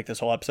don't want to make this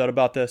whole episode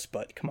about this,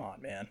 but come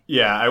on, man.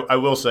 Yeah, I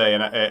will say,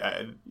 and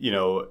I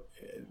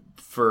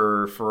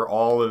for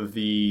all of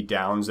the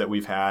downs that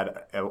we've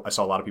had, I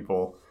saw a lot of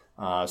people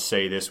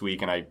say this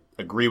week, and I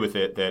agree with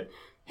it, that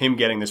him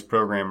getting this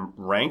program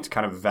ranked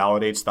kind of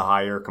validates the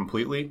hire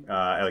completely.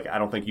 I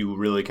don't think you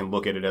really can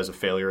look at it as a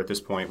failure at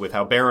this point with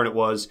how barren it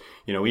was.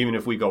 Even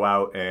if we go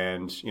out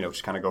and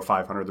just kind of go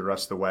 500 the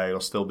rest of the way, it'll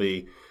still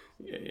be.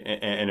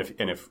 And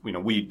if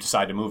we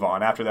decide to move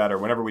on after that, or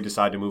whenever we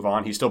decide to move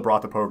on, he still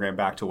brought the program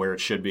back to where it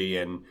should be.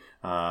 And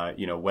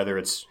whether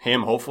it's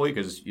him, hopefully,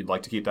 because you'd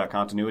like to keep that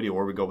continuity,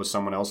 or we go with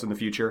someone else in the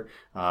future.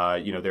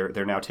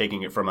 They're now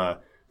taking it from a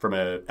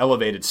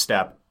elevated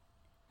step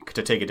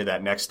to take it to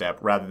that next step,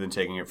 rather than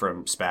taking it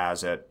from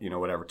spaz at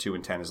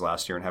 2-10 his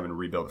last year and having to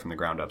rebuild it from the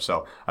ground up.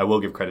 So I will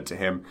give credit to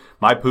him.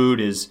 My pood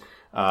is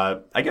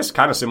I guess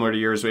kind of similar to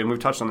yours, and we've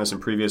touched on this in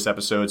previous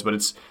episodes, but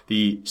it's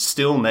the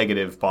still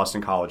negative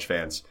Boston College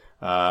fans.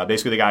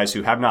 Basically the guys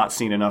who have not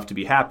seen enough to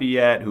be happy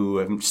yet, who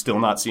have still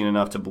not seen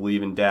enough to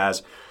believe in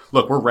Daz.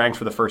 Look, we're ranked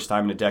for the first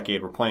time in a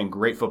decade. We're playing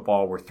great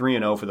football. We're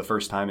 3-0 for the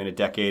first time in a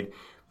decade.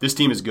 This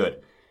team is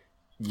good.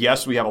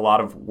 yes, we have a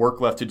lot of work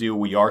left to do.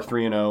 We are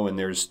 3-0, and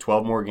there's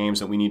 12 more games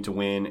that we need to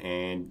win.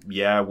 And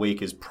yeah,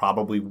 Wake is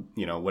probably,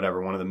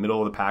 one of the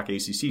middle of the pack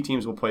ACC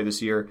teams we'll play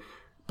this year.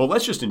 But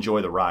let's just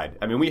enjoy the ride.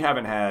 I mean, we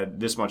haven't had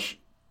this much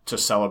to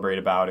celebrate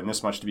about and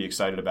this much to be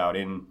excited about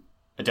in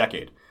a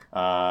decade.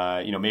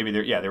 Maybe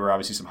there were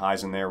obviously some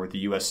highs in there with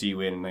the USC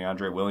win and the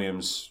Andre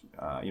Williams,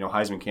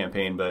 Heisman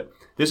campaign. But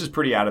this is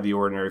pretty out of the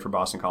ordinary for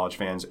Boston College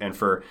fans, and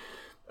for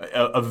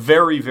a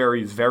very,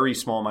 very, very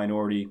small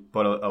minority,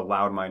 but a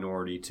loud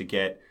minority to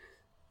get,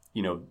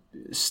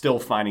 still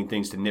finding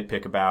things to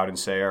nitpick about and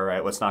say, all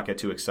right, let's not get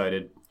too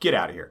excited. Get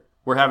out of here.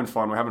 We're having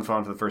fun. We're having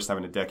fun for the first time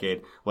in a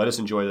decade. Let us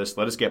enjoy this.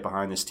 Let us get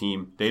behind this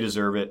team. They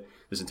deserve it.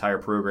 This entire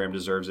program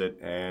deserves it.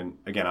 And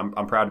again,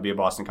 I'm proud to be a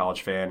Boston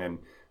College fan. And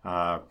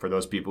for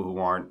those people who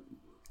aren't,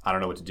 I don't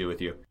know what to do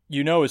with you.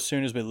 As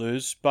soon as we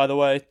lose, by the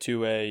way,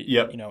 to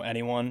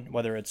anyone,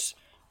 whether it's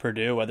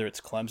Purdue, whether it's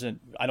Clemson,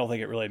 I don't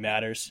think it really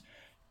matters.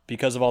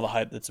 Because of all the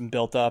hype that's been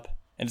built up,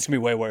 and it's going to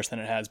be way worse than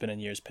it has been in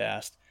years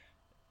past.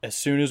 As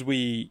soon as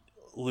we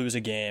lose a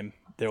game,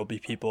 there will be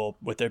people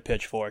with their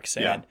pitchforks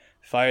saying,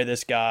 fire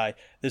this guy,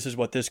 this is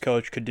what this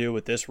coach could do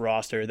with this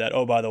roster that,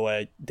 oh, by the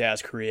way,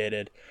 Daz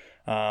created.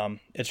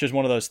 It's just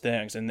one of those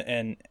things.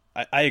 And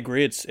I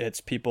agree,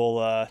 it's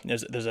people,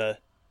 there's a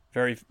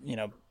very,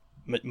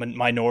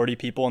 minority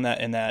people in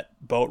that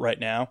boat right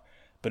now.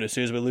 But as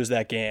soon as we lose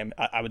that game,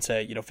 I would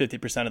say,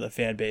 50% of the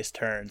fan base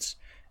turns.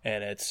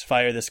 And it's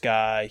fire this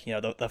guy.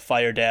 The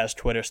Fire Daz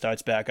Twitter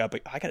starts back up.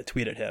 I got to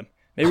tweet at him.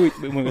 Maybe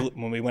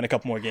when we win a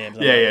couple more games.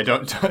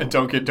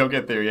 Don't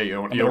get there. Yeah, you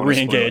don't want to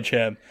re-engage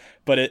him.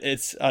 But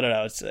it's I don't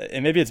know.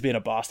 And maybe it's being a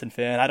Boston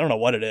fan. I don't know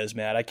what it is,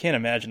 man. I can't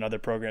imagine other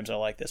programs are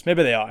like this.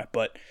 Maybe they are,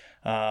 but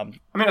I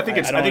don't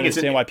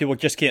understand why people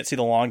just can't see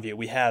the long view.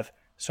 We have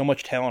so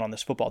much talent on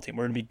this football team.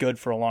 We're going to be good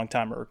for a long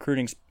time. Our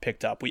recruiting's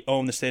picked up. We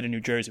own the state of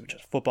New Jersey, which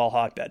is a football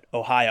hotbed.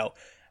 Ohio,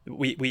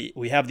 we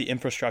have the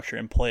infrastructure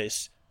in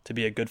place to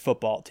be a good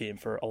football team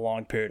for a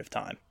long period of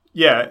time.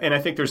 Yeah, and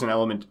I think there's an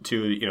element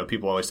to,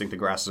 people always think the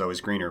grass is always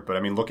greener, but I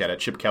mean, look at it.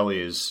 Chip Kelly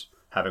is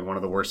having one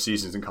of the worst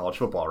seasons in college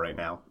football right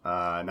now.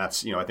 And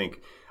that's, I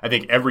think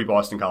every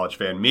Boston College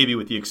fan, maybe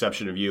with the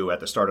exception of you at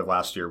the start of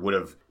last year, would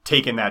have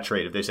taken that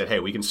trade. If they said,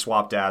 hey, we can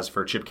swap Daz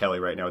for Chip Kelly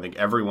right now, I think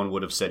everyone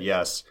would have said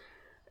yes.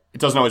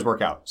 It doesn't always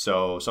work out.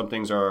 So some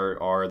things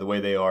are the way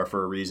they are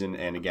for a reason.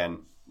 And again,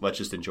 let's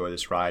just enjoy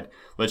this ride.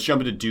 Let's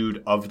jump into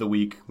Dude of the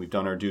Week. We've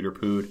done our Dude or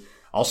Pood.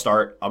 I'll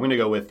start. I'm going to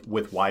go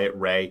with Wyatt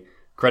Ray.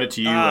 Credit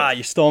to you.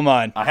 You stole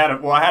mine. I had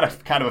a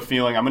kind of a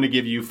feeling. I'm going to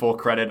give you full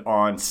credit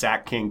on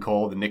Sack King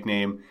Cole, the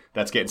nickname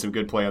that's getting some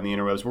good play on the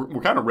interwebs.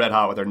 We're kind of red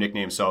hot with our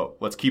nicknames, so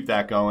let's keep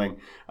that going.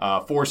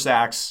 4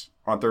 sacks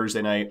on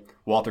Thursday night.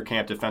 Walter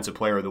Camp Defensive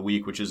Player of the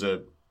Week, which is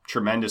a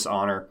tremendous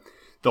honor.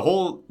 The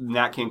whole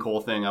Nat King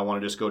Cole thing, I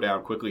want to just go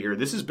down quickly here.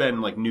 This has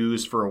been like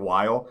news for a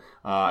while.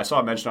 I saw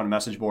it mentioned on a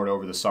message board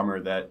over the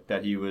summer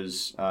that he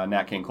was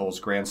Nat King Cole's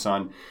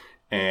grandson.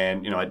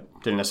 And, I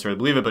didn't necessarily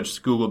believe it, but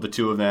just Googled the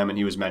two of them, and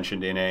he was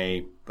mentioned in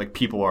a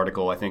People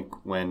article, I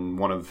think, when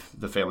one of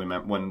the family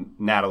when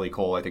Natalie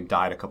Cole, I think,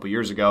 died a couple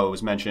years ago. It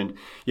was mentioned,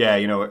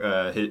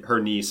 her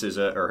niece is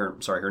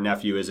her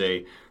nephew is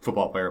a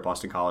football player at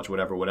Boston College,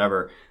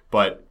 whatever.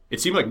 But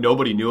it seemed like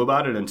nobody knew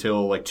about it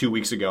until 2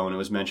 weeks ago, and it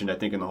was mentioned, I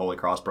think, in the Holy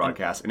Cross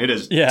broadcast, and it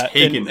has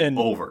taken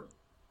over.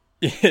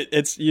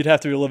 You'd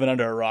have to be living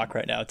under a rock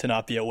right now to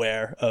not be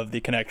aware of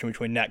the connection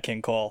between Nat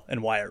King Cole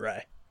and Wyatt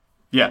Ray.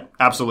 Yeah,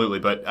 absolutely.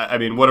 But, I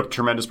mean, what a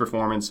tremendous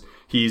performance.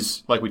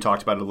 He's, like we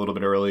talked about it a little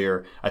bit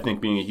earlier, I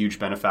think being a huge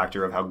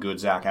benefactor of how good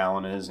Zach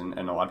Allen is, and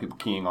a lot of people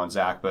keying on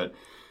Zach, but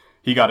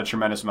he got a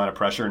tremendous amount of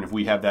pressure, and if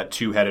we have that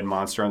two-headed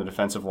monster on the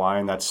defensive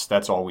line,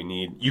 that's all we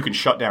need. You can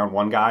shut down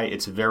one guy.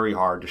 It's very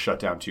hard to shut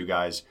down two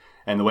guys.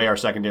 And the way our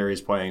secondary is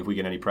playing, if we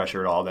get any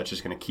pressure at all, that's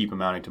just going to keep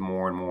amounting to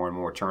more and more and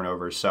more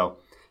turnovers. So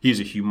he's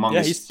a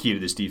humongous key to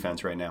this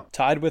defense right now.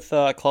 Tied with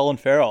Clelin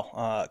Ferrell,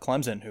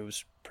 Clemson,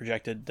 who's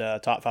projected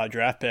top 5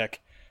 draft pick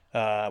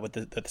with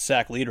the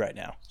sack lead right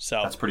now. So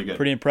that's pretty good.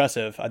 Pretty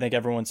impressive. I think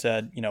everyone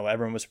said,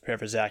 everyone was prepared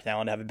for Zach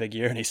Allen to have a big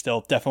year, and he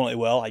still definitely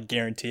will. I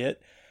guarantee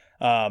it.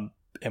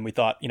 And we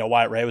thought,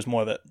 Wyatt Ray was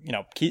more of a,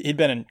 he'd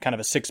been in kind of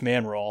a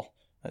 6-man role,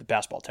 a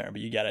basketball term,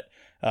 but you get it.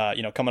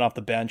 Coming off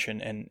the bench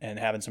and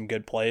having some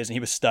good plays, and he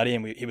was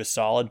studying, he was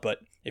solid. But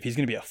if he's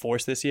going to be a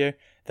force this year,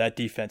 that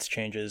defense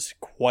changes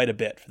quite a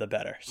bit for the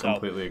better. So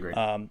completely agree.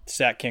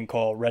 Sack King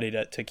Cole ready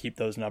to keep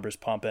those numbers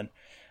pumping.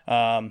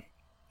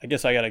 I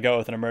guess I got to go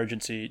with an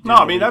emergency. No,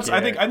 I mean I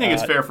think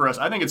it's fair for us.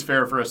 I think it's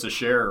fair for us to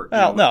share.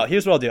 Well, no.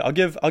 Here's what I'll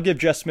do. I'll give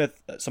Jeff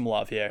Smith some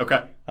love here.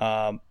 Okay.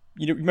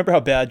 You remember how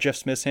bad Jeff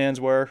Smith's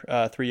hands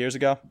were 3 years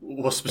ago?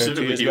 Well,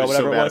 specifically, he was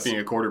so bad at being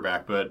a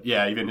quarterback. But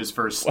yeah, even his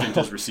first stint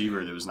as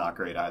receiver, that was not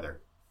great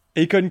either.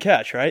 He couldn't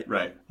catch, right?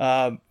 Right.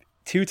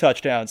 2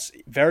 touchdowns,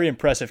 very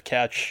impressive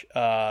catch.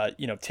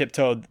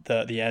 Tiptoed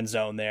the end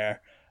zone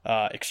there.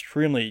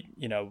 Extremely,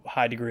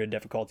 high degree of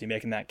difficulty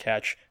making that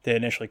catch. They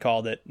initially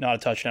called it not a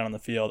touchdown on the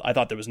field. I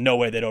thought there was no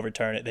way they'd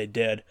overturn it. They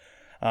did.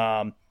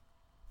 But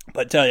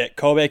tell you,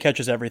 Kobe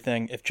catches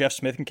everything. If Jeff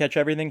Smith can catch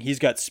everything, he's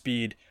got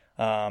speed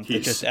That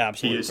just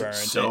absolutely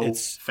burns. So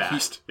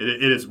fast.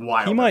 It is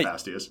wild how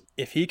fast he is.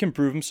 If he can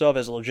prove himself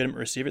as a legitimate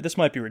receiver, this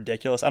might be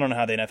ridiculous. I don't know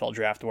how the NFL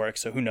draft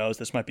works, so who knows?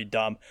 This might be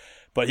dumb.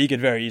 But he could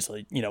very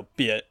easily,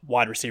 be a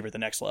wide receiver at the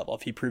next level.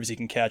 If he proves he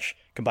can catch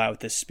combined with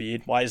this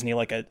speed, why isn't he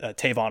like a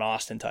Tavon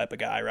Austin type of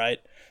guy, right?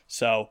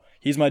 So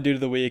he's my dude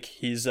of the week.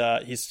 He's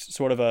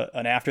sort of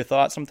an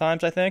afterthought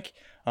sometimes, I think.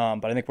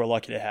 But I think we're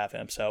lucky to have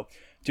him. So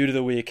dude of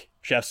the week,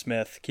 Jeff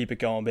Smith, keep it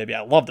going, baby.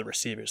 I love the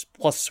receivers.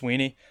 Plus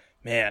Sweeney.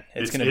 Man,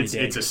 it's going to be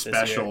dangerous.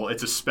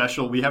 It's a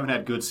special. We haven't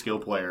had good skill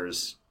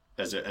players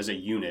as a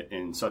unit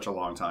in such a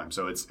long time.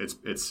 So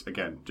it's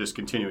again just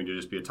continuing to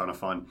just be a ton of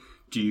fun.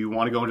 Do you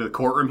want to go into the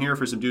courtroom here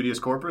for some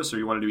Dudius Corpus, or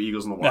you want to do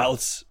Eagles in the Wild?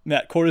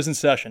 Matt, court is in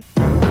session.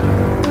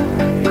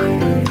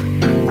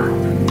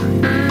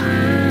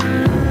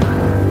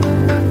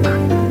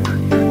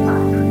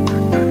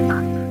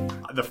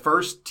 The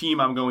first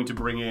team I'm going to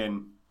bring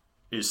in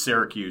is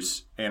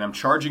Syracuse, and I'm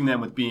charging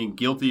them with being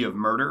guilty of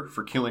murder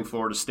for killing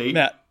Florida State.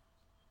 Matt,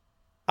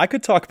 I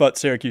could talk about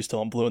Syracuse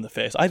till I'm blue in the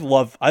face. I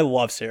love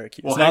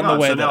Syracuse. Well, hang on.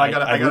 So now I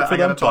got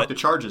to talk the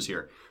charges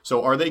here.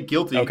 So are they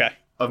guilty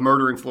of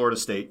murdering Florida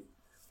State,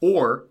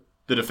 or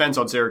the defense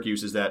on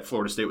Syracuse is that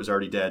Florida State was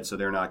already dead, so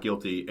they're not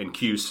guilty, and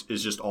Cuse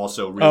is just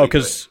also really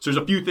good. So there's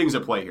a few things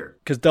at play here.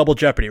 Because double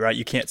jeopardy, right?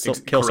 You can't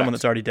kill someone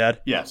that's already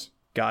dead? Yes.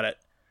 Got it.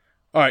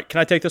 All right, can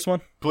I take this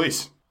one?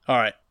 Please. All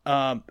right.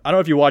 I don't know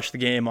if you watched the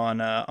game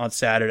on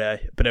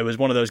Saturday, but it was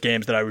one of those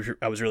games that I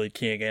was really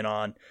keying in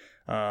on.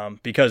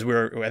 Because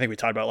I think we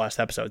talked about it last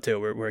episode too.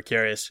 We're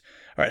curious.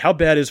 All right, how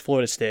bad is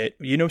Florida State?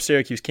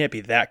 Syracuse can't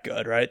be that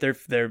good, right?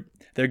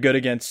 They're good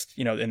against,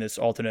 in this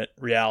alternate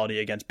reality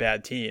against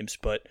bad teams,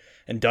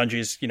 and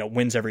Dungy's,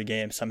 wins every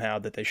game somehow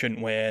that they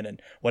shouldn't win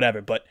and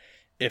whatever. But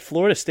if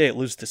Florida State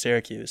loses to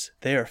Syracuse,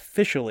 they are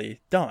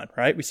officially done,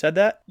 right? We said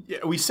that? Yeah,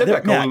 we said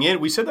that going in.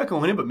 We said that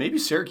going in, but maybe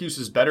Syracuse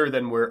is better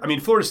than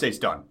Florida State's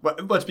done.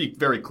 Let's be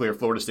very clear.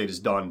 Florida State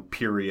is done,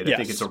 period. Yes. I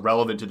think it's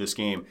irrelevant to this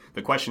game.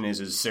 The question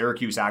is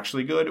Syracuse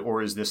actually good,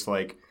 or is this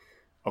like,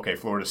 okay,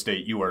 Florida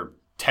State, you are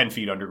 10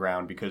 feet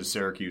underground because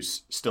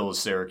Syracuse still is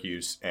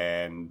Syracuse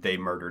and they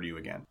murdered you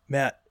again?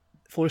 Matt,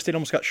 Florida State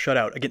almost got shut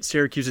out against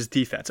Syracuse's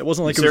defense. It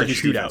wasn't like it was a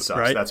shootout,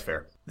 right? That's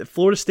fair.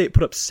 Florida State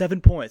put up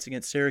 7 points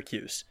against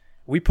Syracuse.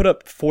 We put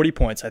up 40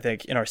 points, I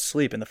think, in our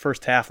sleep in the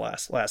first half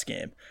last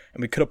game,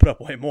 and we could have put up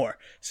way more.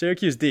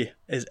 Syracuse D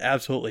is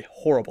absolutely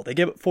horrible. They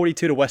gave up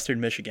 42 to Western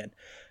Michigan.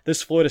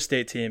 This Florida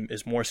State team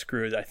is more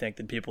screwed, I think,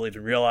 than people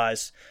even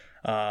realize.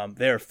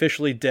 They're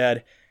officially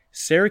dead.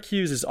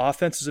 Syracuse's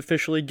offense is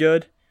officially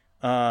good,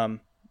 and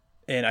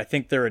I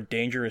think they're a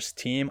dangerous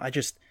team. I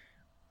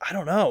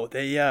don't know.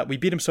 We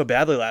beat them so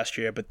badly last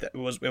year, but it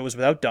was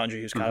without Dungy,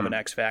 who's kind of an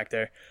X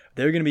factor.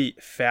 They're going to be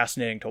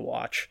fascinating to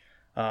watch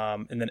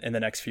in the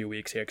next few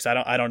weeks here, because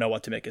I don't know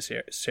what to make of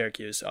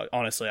Syracuse.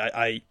 Honestly,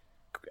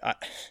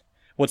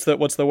 what's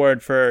the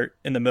word for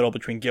in the middle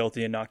between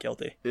guilty and not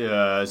guilty?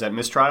 Is that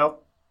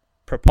mistrial?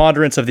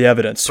 Preponderance of the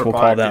evidence, we'll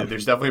call them.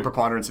 There's definitely a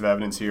preponderance of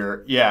evidence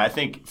here. Yeah, I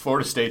think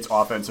Florida State's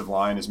offensive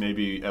line is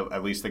maybe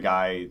at least the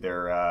guy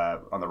there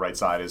on the right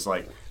side is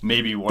like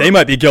maybe one. They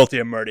might be guilty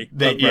of murder.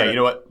 Yeah, you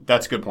know what?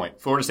 That's a good point.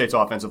 Florida State's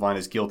offensive line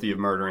is guilty of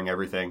murdering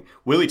everything.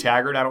 Willie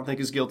Taggart, I don't think,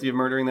 is guilty of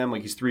murdering them.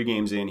 Like, he's 3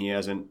 games in, he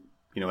hasn't.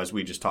 As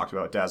we just talked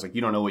about, Daz, like,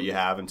 you don't know what you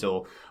have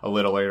until a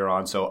little later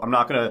on. So I'm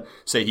not going to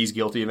say he's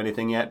guilty of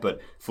anything yet,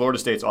 but Florida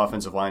State's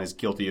offensive line is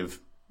guilty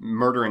of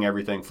murdering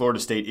everything. Florida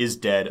State is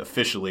dead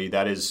officially.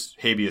 That is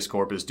habeas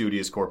corpus,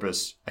 Dudius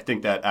Corpus. I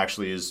think that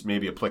actually is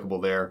maybe applicable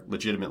there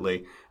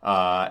legitimately.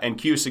 And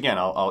Cuse, again,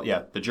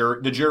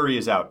 the jury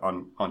is out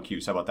on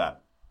Cuse. How about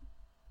that?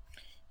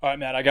 All right,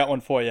 Matt, I got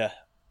one for you.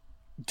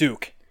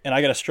 Duke. And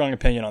I got a strong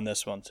opinion on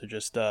this one, so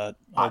just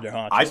hold your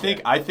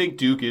haunches. I think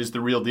Duke is the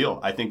real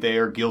deal. I think they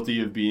are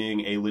guilty of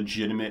being a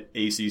legitimate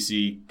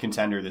ACC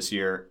contender this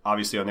year,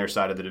 obviously on their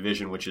side of the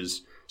division, which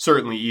is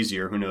certainly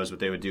easier. Who knows what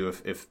they would do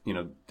if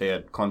they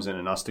had Clemson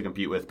and us to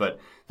compete with. But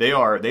they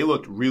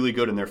looked really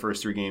good in their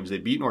first 3 games. They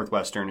beat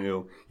Northwestern,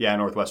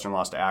 Northwestern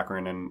lost to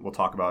Akron, and we'll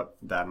talk about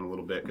that in a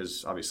little bit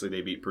because obviously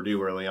they beat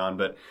Purdue early on.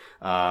 But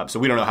so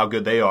we don't know how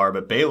good they are.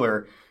 But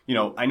Baylor,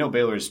 I know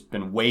Baylor's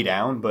been way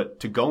down, but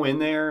to go in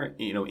there,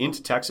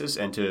 into Texas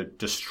and to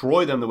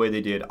destroy them the way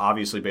they did,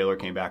 obviously Baylor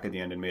came back at the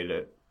end and made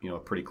it a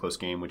pretty close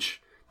game,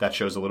 which that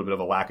shows a little bit of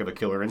a lack of a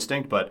killer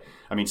instinct. But,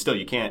 still,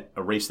 you can't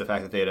erase the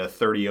fact that they had a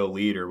 30-0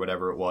 lead or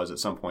whatever it was at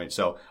some point.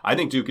 So I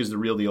think Duke is the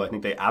real deal. I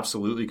think they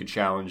absolutely could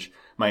challenge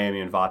Miami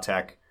and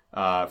Vatek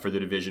for the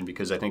division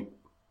because I think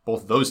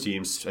both of those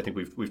teams, I think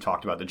we've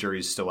talked about, the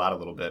jury's still out a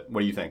little bit.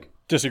 What do you think?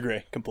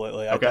 Disagree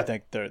completely. Okay.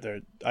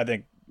 I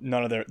think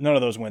none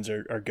of those wins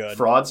are good.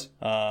 Frauds?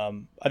 I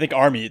think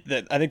Army.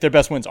 I think their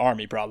best win's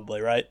Army, probably,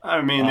 right?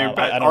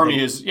 Army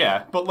is,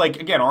 yeah. But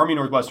again, Army,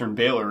 Northwestern,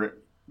 Baylor.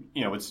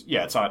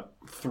 It's not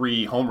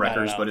 3 home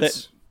records, but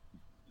it's.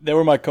 They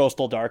were my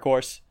coastal dark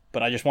horse,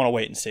 but I just want to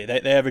wait and see. They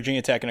have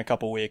Virginia Tech in a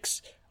couple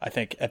weeks. I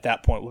think at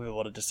that point we'll be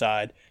able to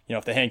decide.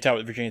 If they hang tight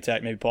with Virginia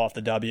Tech, maybe pull off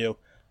the W.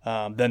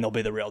 Then they'll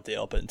be the real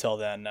deal. But until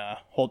then,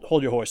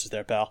 hold your horses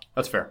there, pal.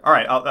 That's fair. All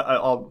right,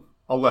 I'll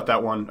I'll let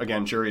that one,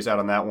 again, jury's out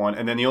on that one.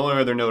 And then the only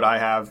other note I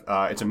have,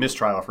 it's a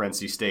mistrial for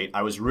NC State.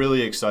 I was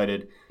really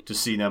excited to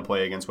see them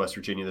play against West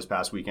Virginia this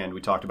past weekend.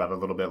 We talked about it a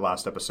little bit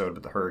last episode,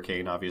 but the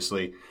hurricane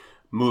obviously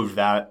moved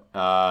that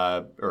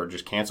or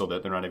just canceled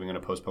it. They're not even going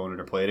to postpone it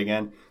or play it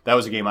again. That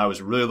was a game I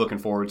was really looking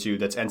forward to.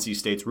 That's NC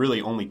State's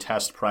really only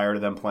test prior to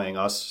them playing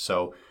us.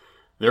 So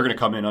they're going to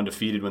come in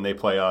undefeated when they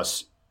play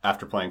us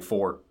after playing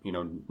 4,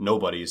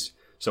 nobodies.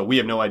 So we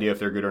have no idea if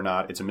they're good or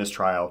not. It's a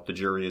mistrial. The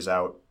jury is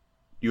out.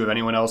 You have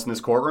anyone else in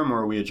this courtroom,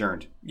 or are we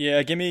adjourned?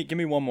 Yeah, give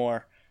me one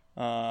more.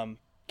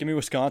 Give me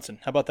Wisconsin.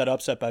 How about that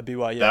upset by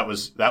BYU?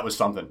 That was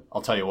something.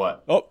 I'll tell you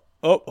what. Oh,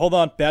 hold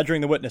on.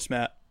 Badgering the witness,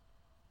 Matt.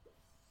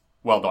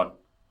 Well done.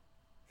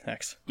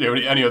 Thanks. Do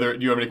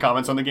you have any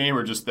comments on the game,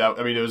 or just that?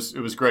 I mean, it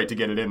was great to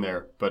get it in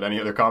there. But any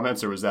other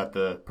comments, or was that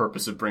the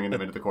purpose of bringing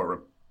them into the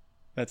courtroom?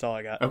 That's all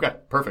I got. Okay,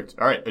 perfect.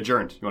 All right,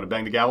 adjourned. You want to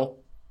bang the gavel?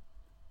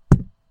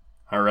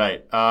 All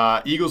right.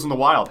 Eagles in the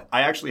Wild.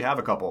 I actually have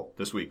a couple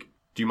this week.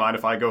 Do you mind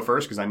if I go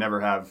first? Because I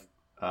never have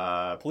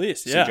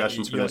please,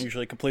 suggestions for you this. don't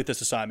usually complete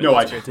this assignment.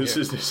 No,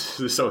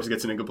 this always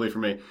gets an incomplete for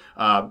me.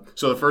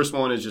 So the first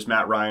one is just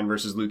Matt Ryan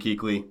versus Luke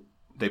Kuechly.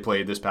 They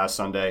played this past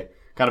Sunday.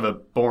 Kind of a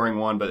boring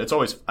one, but it's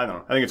always, I don't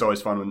know, I think it's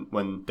always fun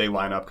when they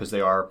line up because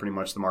they are pretty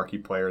much the marquee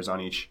players on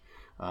each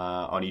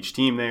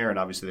team there, and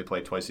obviously they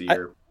play twice a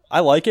year. I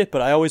like it,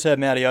 but I always have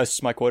Matty Ice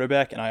as my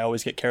quarterback, and I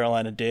always get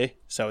Carolina D.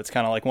 So it's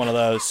kind of like one of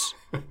those,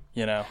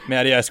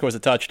 Matty Ice scores a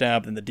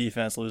touchdown, but then the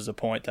defense loses a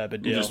point type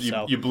of deal.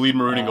 You bleed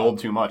maroon and gold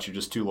too much. You're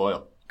just too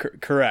loyal.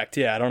 Correct.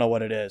 Yeah, I don't know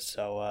what it is.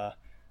 So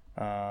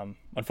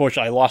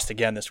unfortunately, I lost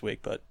again this week,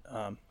 but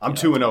I'm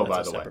 2-0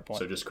 by the way. Point.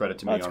 So just credit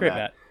to me on great,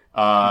 that. Matt.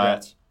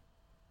 Congrats.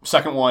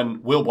 Second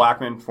one, Will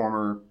Blackman,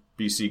 former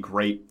BC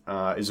great,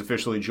 is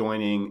officially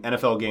joining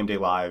NFL Game Day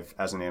Live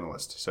as an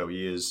analyst. So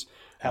he is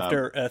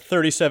after a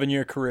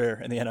 37-year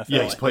career in the NFL.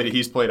 Yeah,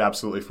 he's played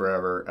absolutely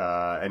forever.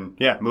 And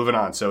yeah, moving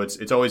on. So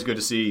it's always good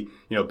to see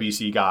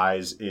BC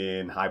guys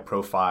in high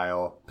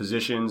profile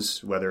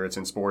positions, whether it's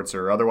in sports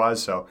or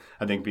otherwise. So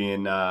I think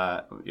being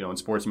in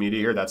sports media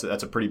here, that's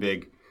a pretty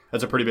big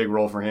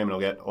role for him, and he'll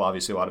get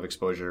obviously a lot of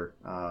exposure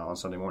on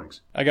Sunday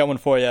mornings. I got one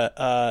for you.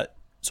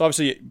 So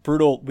obviously,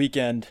 brutal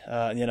weekend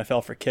in the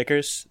NFL for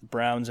kickers. The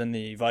Browns and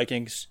the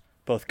Vikings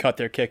both cut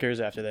their kickers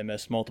after they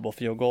missed multiple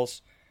field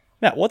goals.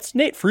 Matt, what's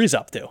Nate Freeze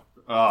up to?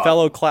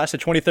 Fellow class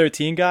of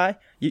 2013 guy?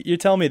 You're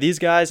telling me these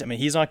guys,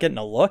 he's not getting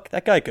a look?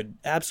 That guy could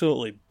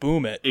absolutely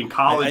boom it. In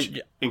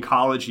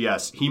college,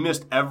 yes. He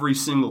missed every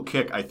single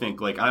kick, I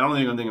think. I don't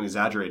even think I'm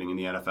exagerating in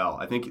the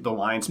NFL. I think the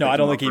Lions picked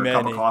him up for a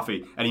cup of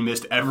coffee, and he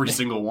missed every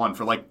single one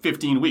for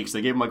 15 weeks.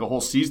 They gave him a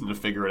whole season to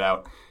figure it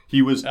out.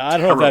 He was I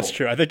don't know if that's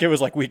true. I think it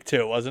was week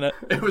 2, wasn't it?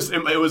 It was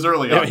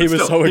early on. He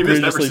was so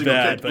egregiously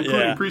bad, kick,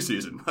 including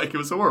preseason. It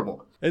was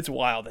horrible. It's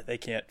wild that they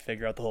can't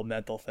figure out the whole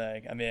mental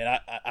thing.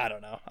 I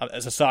don't know.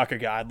 As a soccer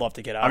guy, I'd love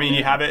to get out.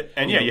 You have it,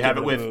 and you have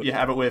it with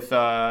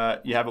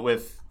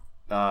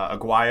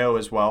Aguayo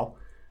as well.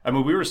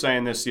 We were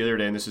saying this the other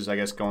day, and this is, I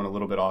guess, going a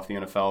little bit off the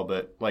NFL,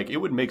 but it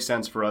would make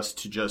sense for us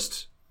to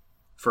just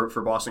for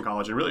Boston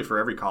College and really for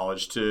every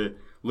college to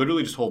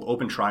literally just hold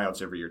open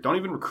tryouts every year. Don't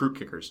even recruit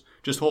kickers.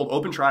 Just hold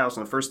open tryouts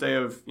on the first day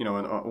of,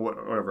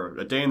 whatever,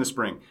 a day in the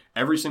spring.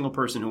 Every single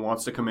person who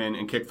wants to come in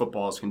and kick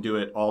footballs can do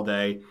it all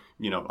day.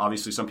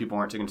 Obviously some people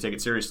aren't going to take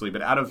it seriously,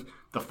 but out of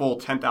the full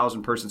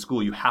 10,000 person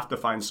school, you have to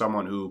find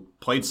someone who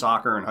played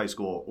soccer in high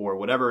school or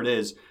whatever it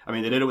is.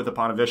 They did it with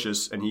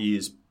Aponavicius, and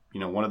he's,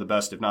 one of the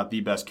best, if not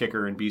the best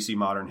kicker in BC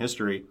modern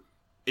history.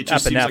 It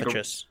just seems like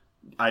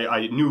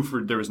I knew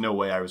there was no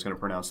way I was going to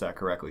pronounce that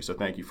correctly, so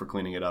thank you for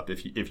cleaning it up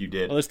if you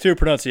did. Well, there's 2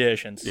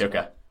 pronunciations. Yeah,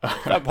 okay.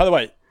 By the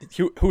way,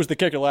 who was the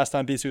kicker last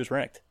time BC was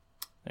ranked?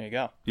 There you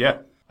go. Yeah.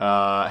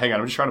 Hang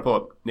on, I'm just trying to pull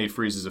up Nate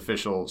Freeze's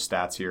official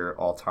stats here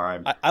all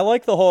time. I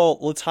like the whole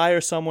let's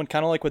hire someone,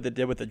 kind of like what they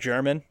did with the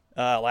German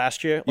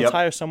last year. Let's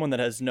hire someone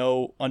that has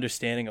no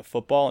understanding of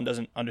football and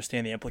doesn't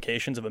understand the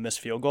implications of a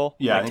missed field goal.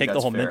 Yeah, I think take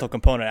the whole fair. mental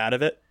component out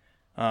of it.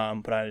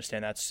 But I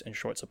understand that's in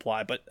short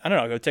supply. But I don't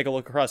know. Go take a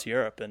look across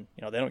Europe, and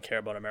they don't care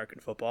about American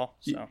football.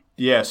 So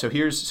yeah. So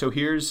here's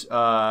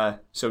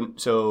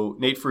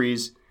Nate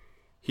Freeze.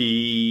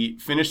 He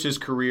finished his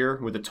career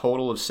with a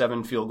total of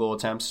 7 field goal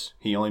attempts.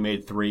 He only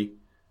made 3,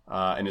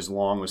 and his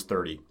long was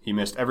 30. He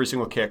missed every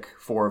single kick,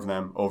 4 of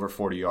them over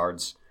 40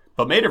 yards,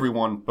 but made every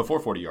one before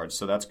 40 yards.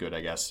 So that's good,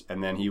 I guess.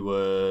 And then he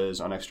was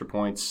on extra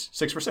points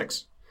 6 for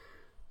 6.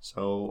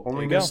 So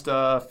only missed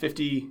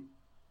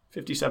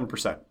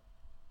 57%.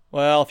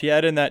 Well, if you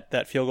add in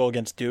that field goal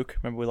against Duke,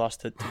 remember we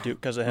lost to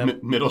Duke because of him?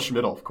 Middle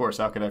Schmiddle, of course.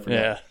 How could I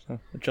forget? Yeah,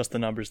 just the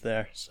numbers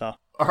there. So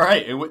all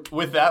right, and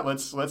with that,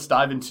 let's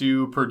dive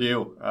into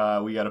Purdue.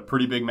 We got a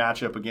pretty big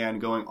matchup again,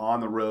 going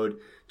on the road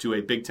to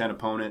a Big Ten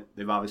opponent.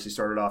 They've obviously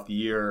started off the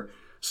year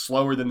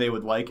slower than they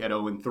would like at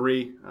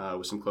 0-3,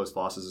 with some close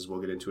losses, as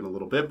we'll get into in a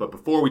little bit. But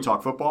before we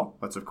talk football,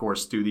 let's of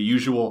course do the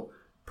usual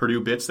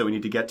Purdue bits that we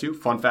need to get to: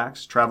 fun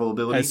facts,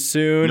 travelability, as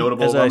soon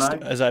notable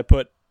as I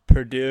put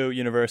Purdue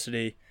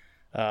University.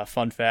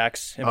 Fun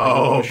facts.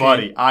 Oh,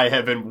 buddy, I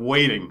have been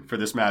waiting for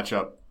this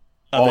matchup.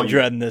 I've been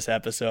dreading this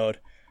episode.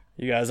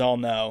 You guys all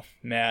know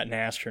Matt and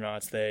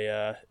astronauts.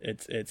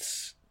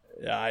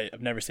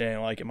 I've never seen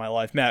anything like it in my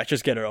life. Matt,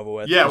 just get it over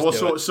with. Yeah, well,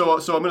 so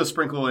I'm going to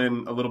sprinkle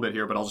in a little bit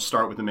here, but I'll just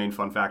start with the main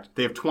fun fact.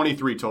 They have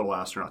 23 total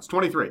astronauts.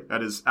 23.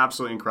 That is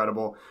absolutely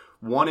incredible.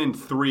 1 in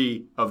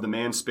 3 of the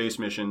manned space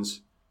missions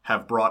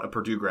have brought a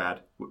Purdue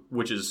grad,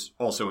 which is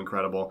also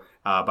incredible.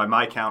 By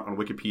my count on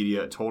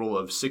Wikipedia, a total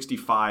of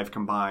 65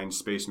 combined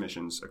space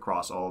missions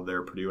across all of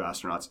their Purdue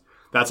astronauts.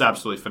 That's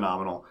absolutely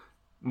phenomenal.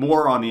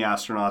 More on the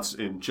astronauts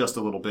in just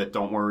a little bit.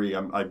 Don't worry,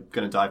 I'm going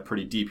to dive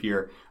pretty deep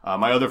here.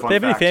 My other fun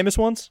fact. They have any famous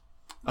ones?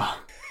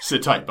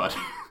 Sit tight, bud.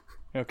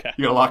 Okay.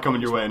 You got a lot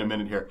coming your way in a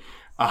minute here.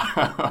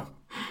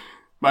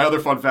 My other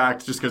fun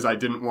fact, just because I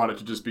didn't want it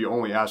to just be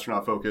only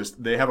astronaut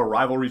focused, they have a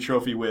rivalry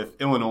trophy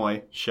with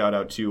Illinois. Shout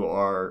out to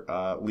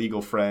our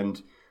legal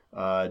friend,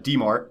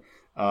 D-Mart.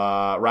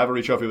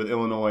 Rivalry trophy with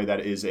Illinois that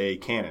is a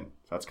cannon.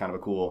 So that's kind of a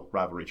cool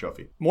rivalry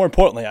trophy. More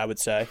importantly, I would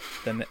say,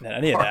 than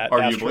any of that,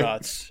 Arguably.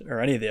 astronauts or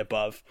any of the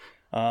above.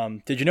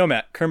 Did you know,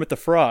 Matt, Kermit the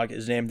Frog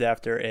is named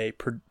after a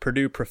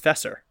Purdue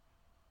professor?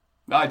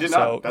 No, I did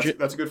not.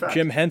 That's a good fact.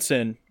 Jim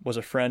Henson was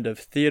a friend of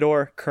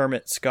Theodore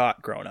Kermit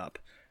Scott growing up,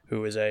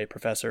 who is a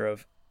professor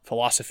of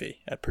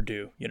philosophy at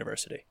Purdue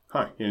University.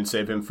 Huh. You didn't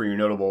save him for your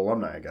notable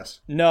alumni, I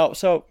guess. No,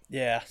 so.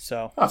 That's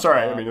all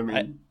right. I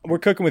mean, we're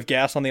cooking with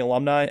gas on the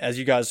alumni, as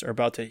you guys are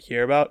about to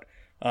hear about.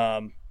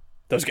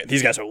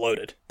 These guys are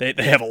loaded. They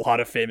have a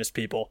lot of famous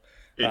people.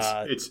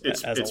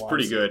 It's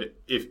pretty good.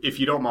 If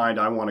you don't mind,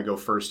 I want to go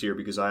first here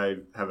because I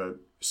have a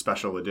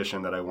special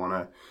edition that I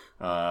want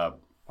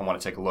to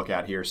take a look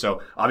at here.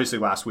 So obviously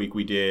last week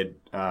we did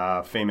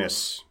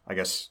famous, I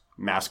guess,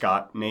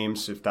 mascot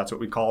names, if that's what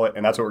we call it.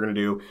 And that's what we're going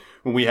to do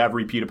when we have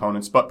repeat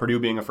opponents. But Purdue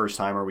being a first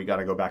timer, we got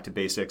to go back to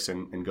basics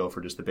and go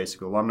for just the basic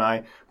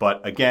alumni.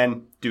 But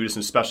again, due to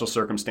some special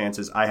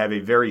circumstances, I have a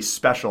very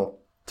special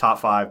top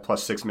 5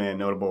 plus 6-man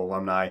notable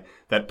alumni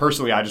that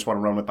personally I just want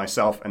to run with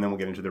myself, and then we'll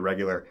get into the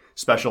regular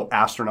special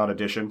astronaut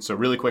edition. So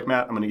really quick,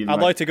 Matt, I'm going to give you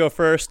I'd like to go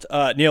first.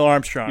 Neil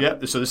Armstrong. Yeah,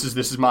 so this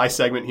is my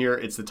segment here.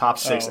 It's the top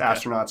 6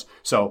 astronauts.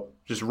 So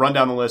just run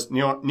down the list.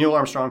 Neil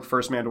Armstrong,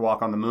 first man to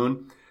walk on the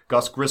moon.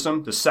 Gus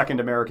Grissom, the second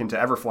American to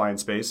ever fly in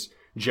space.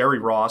 Jerry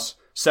Ross,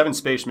 7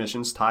 space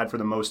missions, tied for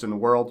the most in the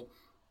world.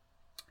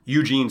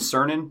 Eugene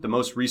Cernan, the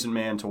most recent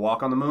man to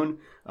walk on the moon,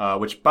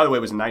 which, by the way,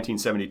 was in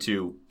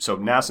 1972. So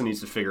NASA needs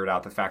to figure it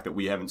out, the fact that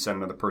we haven't sent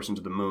another person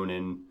to the moon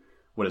in,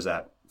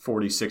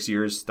 46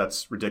 years?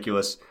 That's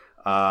ridiculous.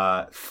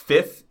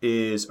 Fifth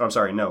is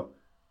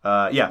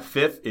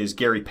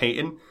Gary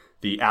Payton,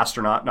 the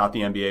astronaut, not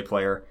the NBA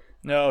player.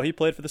 No, he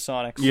played for the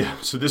Sonics. Yeah,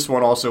 so this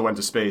one also went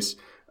to space.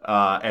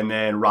 And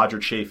then Roger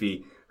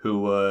Chaffee, who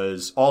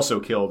was also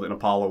killed in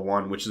Apollo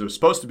 1, which was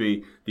supposed to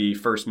be the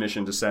first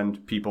mission to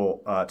send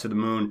people to the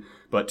moon.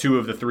 But 2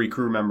 of the 3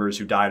 crew members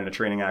who died in a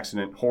training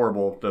accident,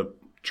 horrible. The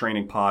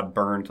training pod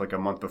burned like a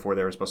month before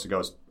they were supposed to go. It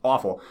was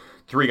awful.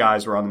 3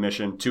 guys were on the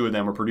mission. 2 of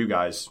them were Purdue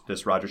guys,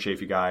 this Roger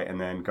Chaffee guy,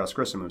 and then Gus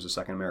Grissom, who was the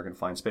second American to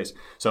fly in space.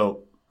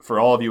 So for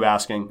all of you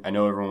asking, I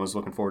know everyone was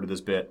looking forward to this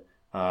bit.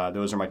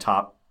 Those are my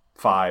top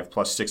 5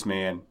 plus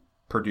 6-man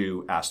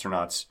Purdue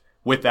astronauts.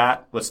 With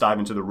that, let's dive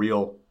into the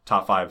real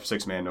top 5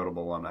 6-man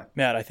notable alumni.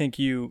 Matt, I think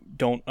you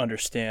don't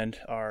understand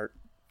our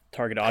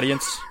target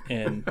audience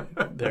and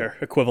their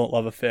equivalent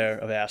love affair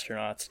of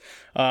astronauts.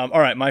 All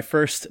right, my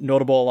first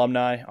notable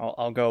alumni,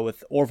 I'll go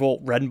with Orville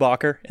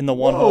Redenbacher in the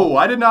one hole. Oh,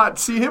 I did not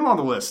see him on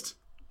the list.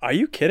 Are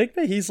you kidding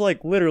me? He's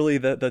like literally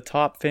the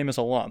top famous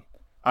alum.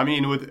 I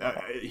mean,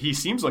 he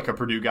seems like a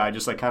Purdue guy,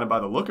 just like kind of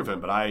by the look of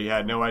him, but I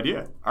had no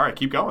idea. All right,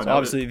 keep going. So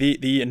obviously,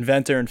 the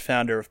inventor and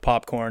founder of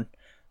popcorn.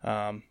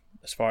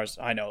 As far as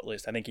I know, at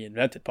least, I think he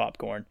invented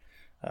popcorn.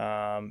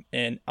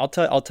 And I'll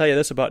tell you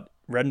this about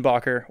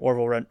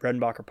Orville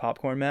Redenbacher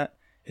popcorn, Matt.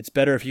 It's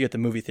better if you get the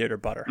movie theater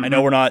butter. Mm-hmm. I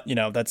know we're not,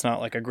 that's not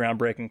like a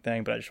groundbreaking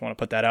thing, but I just want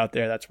to put that out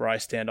there. That's where I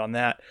stand on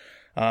that.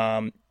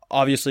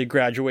 Obviously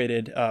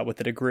graduated with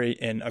a degree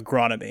in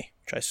agronomy,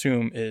 which I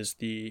assume is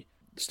the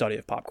study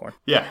of popcorn.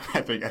 Yeah,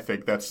 I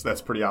think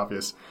that's pretty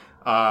obvious.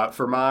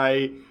 For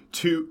my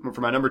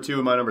number 2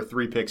 and my number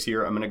 3 picks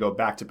here, I'm going to go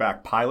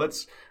back-to-back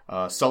pilots.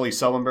 Sully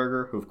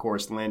Sullenberger, who of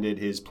course landed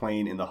his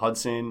plane in the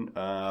Hudson,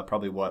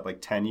 probably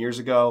 10 years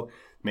ago.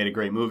 Made a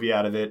great movie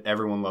out of it.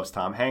 Everyone loves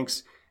Tom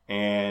Hanks.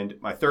 And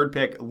my third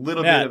pick, a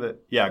little bit of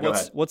it. Yeah, go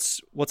ahead.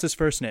 What's his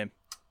first name?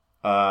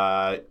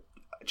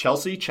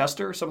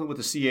 Chester, something with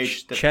a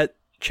CH.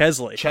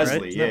 Chesley.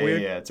 Chesley,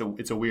 right? Yeah.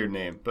 It's a weird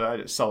name,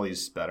 but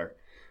Sully's better.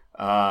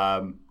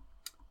 And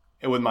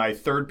with my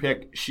third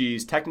pick,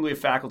 she's technically a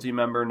faculty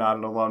member, not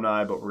an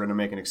alumni, but we're going to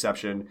make an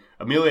exception.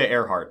 Amelia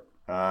Earhart.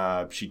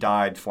 She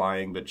died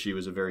flying, but she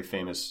was a very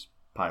famous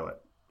pilot.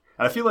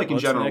 And I feel like in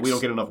general, we don't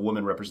get enough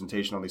women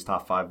representation on these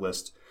top 5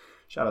 lists.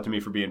 Shout out to me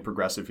for being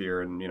progressive here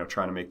and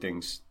trying to make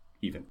things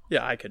even.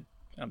 Yeah, I could.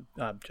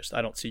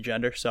 I don't see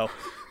gender. So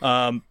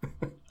for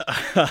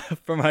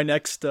my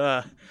next,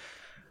 I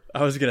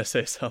was going to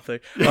say something.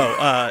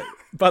 Oh,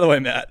 by the way,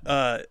 Matt,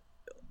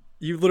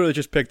 you literally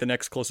just picked the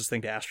next closest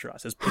thing to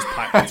astronauts is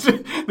pilots.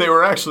 They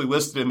were actually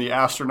listed in the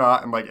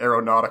astronaut and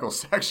aeronautical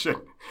section.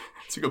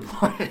 It's a good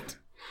point.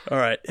 All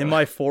right. In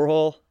my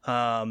 4-hole,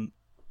 I'm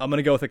going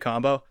to go with a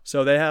combo.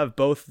 So they have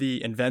both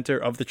the inventor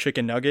of the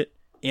chicken nugget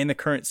and the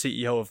current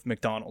CEO of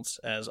McDonald's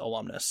as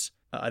alumnus.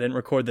 I didn't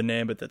record the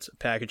name, but that's a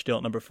package deal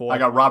at number 4. I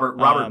got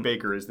Robert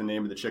Baker is the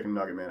name of the chicken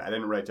nugget man. I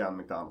didn't write down the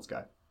McDonald's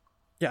guy.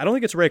 Yeah, I don't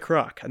think it's Ray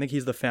Kroc. I think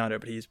he's the founder,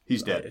 but he's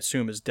dead. I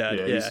assume is dead.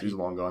 Yeah, he's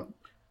long gone.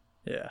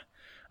 Yeah.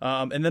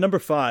 And then number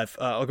 5,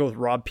 I'll go with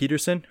Rob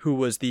Peterson, who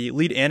was the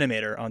lead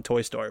animator on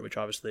Toy Story, which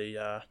obviously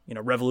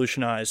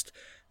revolutionized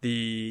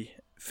the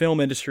film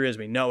industry as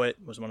we know it.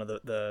 Was one of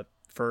the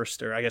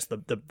first, or I guess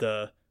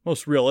the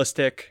most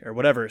realistic, or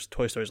whatever is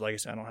Toy Story's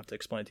legacy. I don't have to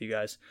explain it to you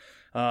guys.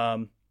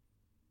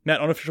 Matt,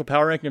 unofficial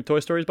power ranking of Toy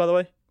Stories, by the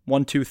way,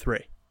 1, 2, 3.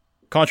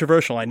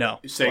 Controversial, I know.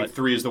 You're saying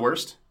 3 is the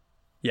worst?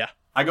 Yeah.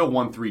 I go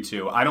 1, 3,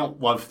 2. I don't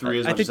love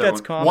 3 as much as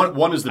that's common.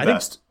 1 is the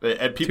best.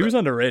 2 is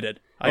underrated.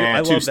 I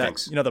love 2 that.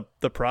 stinks.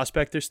 The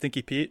prospector,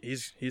 Stinky Pete,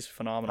 he's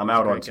phenomenal. I'm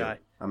out on 2.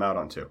 I'm out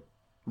on 2.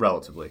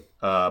 Relatively.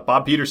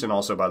 Bob Peterson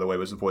also, by the way,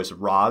 was the voice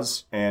of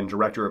Roz and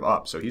director of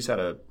Up, so he's had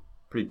a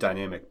pretty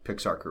dynamic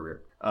Pixar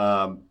career.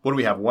 What do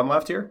we have? 1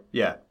 left here?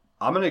 Yeah.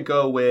 I'm going to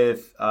go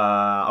with,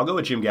 I'll go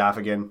with Jim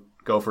Gaffigan.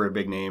 Go for a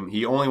big name.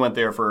 He only went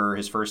there for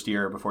his first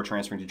year before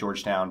transferring to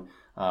Georgetown.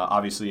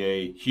 Obviously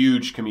a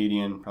huge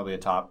comedian, probably a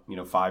top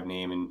 5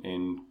 name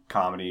in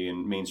comedy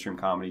and mainstream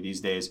comedy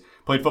these days.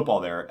 Played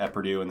football there at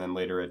Purdue and then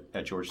later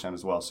at Georgetown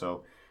as well.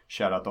 So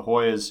shout out the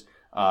Hoyas.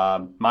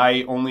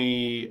 My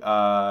only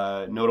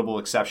notable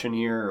exception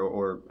here,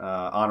 or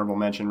honorable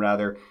mention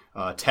rather,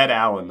 Ted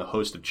Allen, the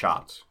host of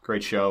Chopped.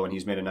 Great show, and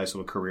he's made a nice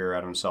little career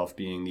out of himself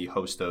being the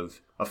host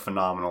of a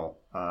phenomenal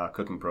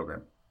cooking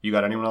program. You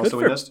got anyone else that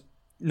we missed?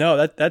 No,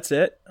 that's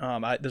it.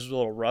 This was a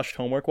little rushed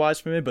homework-wise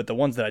for me, but the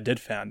ones that I did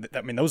find,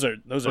 I mean, those are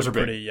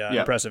pretty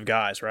impressive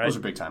guys, right? Those are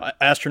big time.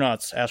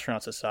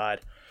 Astronauts aside.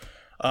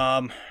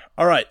 All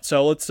right,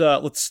 so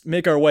let's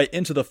make our way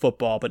into the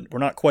football, but we're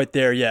not quite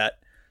there yet.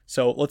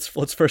 So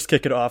let's first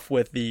kick it off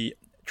with the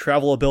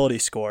travelability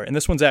score, and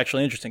this one's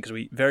actually interesting because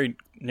we very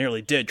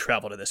nearly did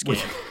travel to this game.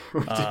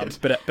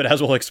 But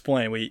as we'll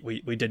explain,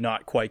 we did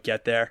not quite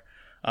get there.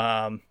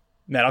 Matt,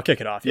 I'll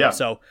kick it off. Yeah.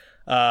 So.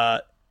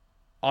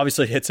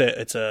 Obviously, it's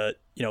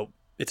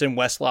in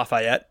West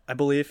Lafayette, I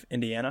believe,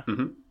 Indiana.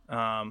 Mm-hmm.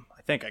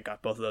 I think I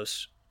got both of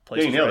those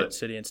places right, it.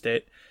 City and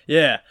state.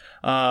 Yeah.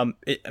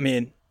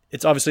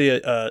 It's obviously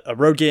a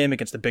road game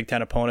against a Big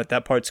Ten opponent.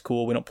 That part's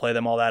cool. We don't play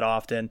them all that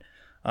often.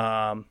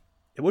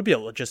 It would be a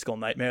logistical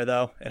nightmare,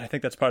 though, and I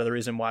think that's part of the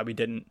reason why we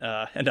didn't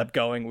end up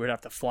going. We're going to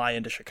have to fly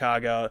into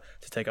Chicago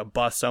to take a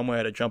bus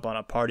somewhere, to jump on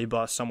a party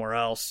bus somewhere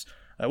else.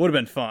 It would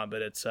have been fun,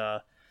 but it's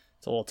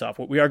a little tough.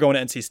 We are going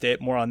to NC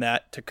State. More on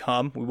that to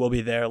come. We will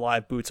be there,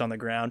 live, boots on the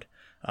ground.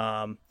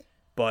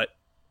 But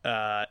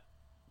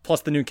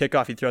plus the noon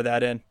kickoff, you throw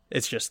that in.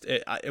 It's just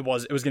it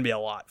was going to be a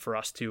lot for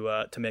us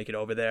to make it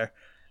over there.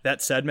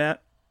 That said,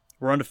 Matt,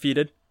 we're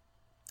undefeated,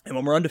 and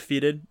when we're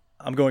undefeated,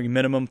 I'm going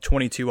minimum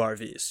 22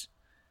 RVs.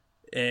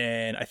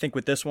 And I think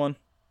with this one,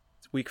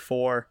 it's week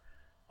 4.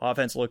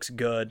 Offense looks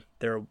good.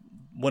 They're a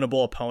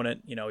winnable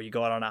opponent. You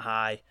go out on a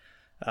high.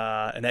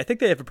 And I think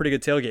they have a pretty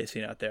good tailgate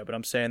scene out there, but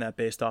I'm saying that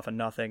based off of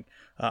nothing.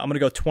 I'm going to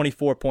go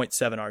 24.7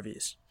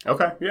 RVs.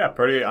 Okay, yeah,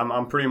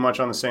 I'm pretty much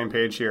on the same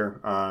page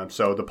here.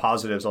 So the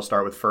positives, I'll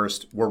start with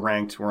first. We're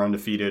ranked, we're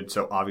undefeated,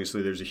 so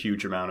obviously there's a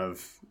huge amount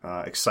of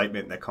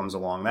excitement that comes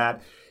along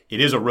that.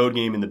 It is a road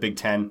game in the Big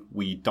Ten.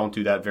 We don't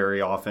do that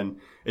very often.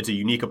 It's a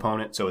unique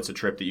opponent, so it's a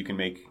trip that you can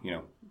make,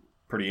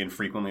 pretty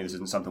infrequently. This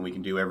isn't something we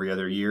can do every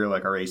other year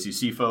like our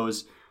ACC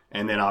foes.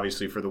 And then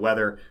obviously for the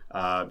weather,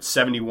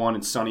 71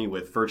 and sunny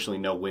with virtually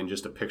no wind,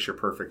 just a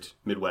picture-perfect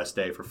Midwest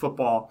day for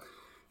football.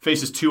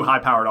 Faces 2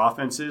 high-powered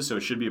offenses, so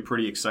it should be a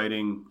pretty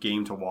exciting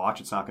game to watch.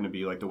 It's not going to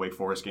be like the Wake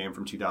Forest game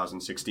from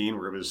 2016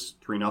 where it was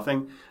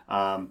 3-0.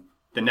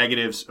 The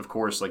negatives, of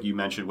course, like you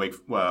mentioned,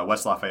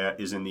 West Lafayette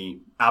is in the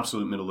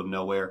absolute middle of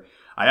nowhere.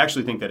 I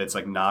actually think that it's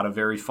like not a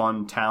very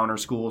fun town or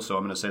school, so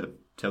I'm going to say the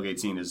tailgate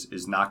scene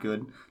is not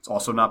good. It's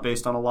also not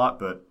based on a lot,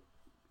 but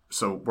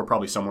so we're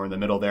probably somewhere in the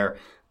middle there.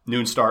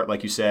 Noon start,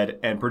 like you said,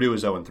 and Purdue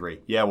is 0-3.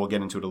 Yeah, we'll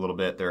get into it a little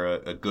bit. They're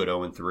a good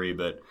 0-3,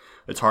 but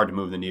it's hard to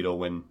move the needle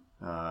when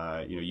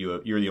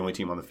you're the only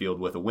team on the field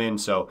with a win.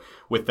 So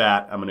with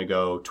that, I'm going to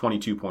go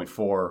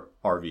 22.4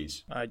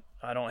 RVs.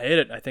 I don't hate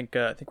it. I think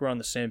we're on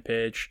the same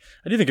page.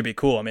 I do think it'd be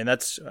cool. I mean,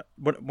 that's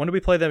when do we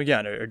play them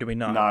again, or do we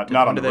not?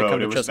 Not on the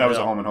road. That was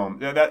a home and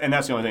home, and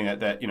that's the only thing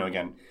that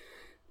again.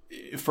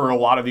 For a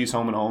lot of these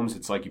home and homes,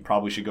 it's like you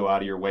probably should go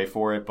out of your way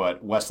for it,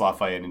 but West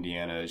Lafayette,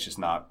 Indiana is just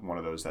not one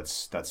of those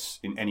that's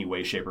in any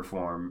way, shape, or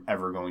form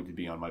ever going to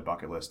be on my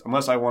bucket list.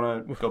 Unless I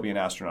want to go be an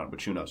astronaut,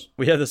 which who knows?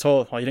 We had this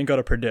whole, you didn't go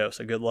to Purdue,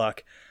 so good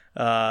luck.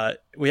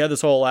 We had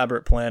this whole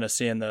elaborate plan of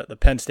seeing the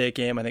Penn State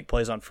game. I think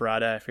plays on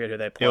Friday. I forget who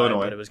they play.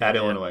 Illinois. But it was at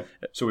Illinois.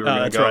 So we were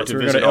going to go to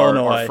visit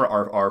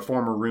our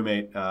former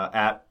roommate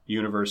at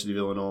University of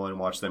Illinois and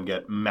watch them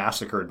get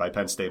massacred by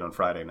Penn State on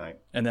Friday night.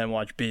 And then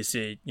watch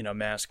BC,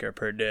 massacre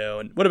Purdue.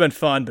 And it would have been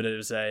fun, but it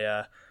was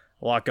a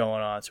lot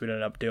going on, so we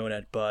didn't end up doing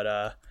it.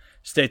 But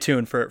stay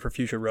tuned for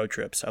future road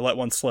trips. I let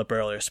one slip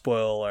earlier,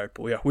 spoiler alert,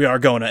 but we are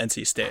going to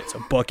NC State,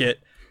 so book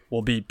it.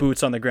 will be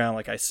boots on the ground,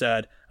 like I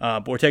said.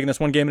 But we're taking this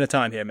one game at a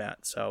time here,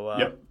 Matt. So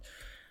Yep.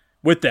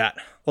 With that,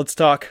 let's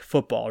talk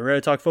football. Are we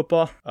ready to talk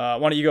football? Why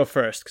don't you go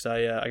first? Because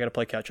I got to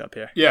play catch up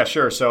here. Yeah,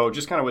 sure. So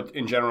just kind of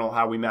in general,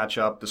 how we match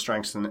up the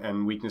strengths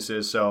and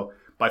weaknesses. So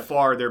by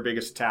far, their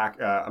biggest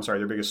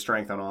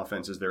strength on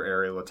offense is their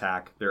aerial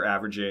attack. They're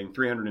averaging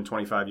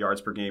 325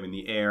 yards per game in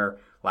the air.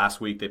 Last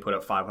week, they put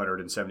up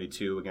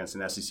 572 against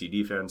an SEC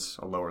defense,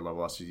 a lower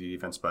level SEC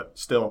defense, but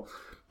still,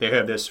 they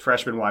have this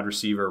freshman wide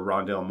receiver,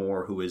 Rondale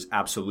Moore, who is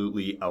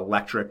absolutely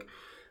electric.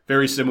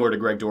 Very similar to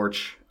Greg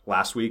Dortch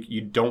last week.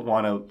 You don't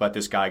want to let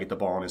this guy get the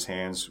ball in his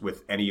hands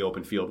with any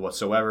open field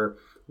whatsoever.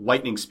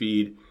 Lightning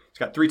speed. He's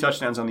got 3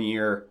 touchdowns on the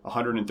year,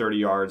 130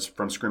 yards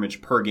from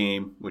scrimmage per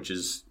game, which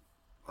is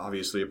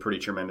obviously a pretty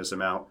tremendous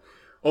amount.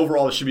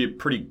 Overall, this should be a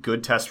pretty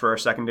good test for our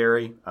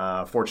secondary.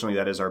 Fortunately,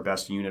 that is our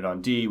best unit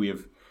on D. We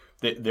have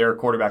their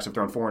quarterbacks have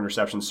thrown 4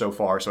 interceptions so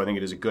far, so I think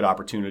it is a good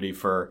opportunity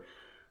for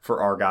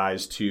our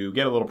guys to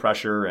get a little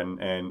pressure.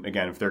 And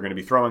again, if they're going to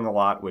be throwing a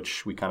lot,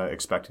 which we kind of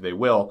expect they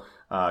will,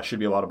 should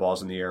be a lot of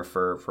balls in the air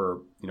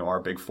for our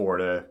big four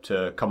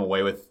to come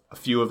away with a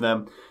few of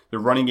them. The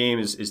running game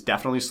is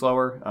definitely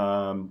slower.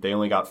 They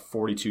only got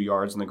 42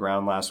 yards on the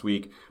ground last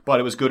week, but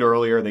it was good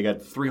earlier. They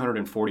got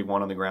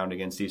 341 on the ground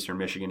against Eastern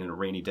Michigan in a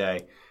rainy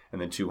day, and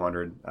then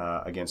 200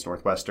 against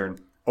Northwestern.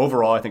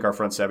 Overall, I think our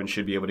front seven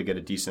should be able to get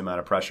a decent amount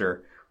of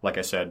pressure. Like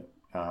I said,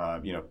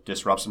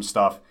 disrupt some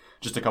stuff.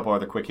 Just a couple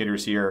other quick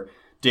hitters here.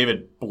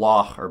 David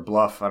Bluff,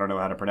 I don't know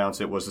how to pronounce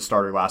it, was the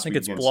starter last week. I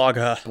think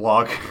it's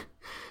Blog.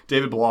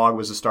 David Blog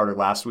was the starter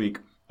last week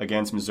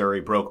against Missouri,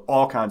 broke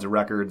all kinds of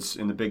records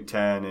in the Big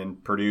Ten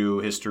and Purdue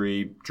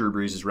history, Drew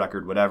Brees'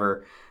 record,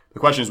 whatever. The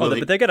question is,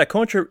 but they got a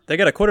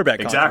quarterback.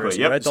 Exactly.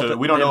 Yep. Right? So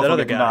we don't know if he'll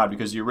get the nod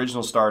because the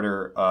original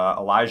starter,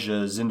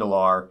 Elijah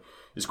Zindelar,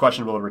 is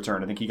questionable to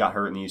return. I think he got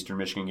hurt in the Eastern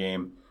Michigan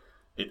game.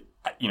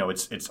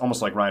 It's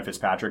almost like Ryan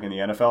Fitzpatrick in the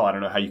NFL. I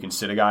don't know how you can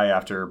sit a guy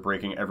after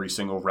breaking every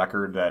single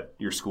record that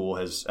your school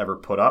has ever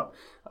put up.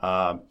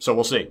 So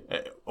we'll see.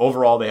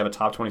 Overall, they have a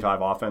top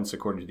 25 offense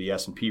according to the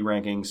S&P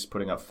rankings,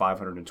 putting up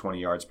 520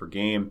 yards per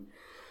game.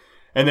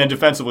 And then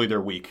defensively, they're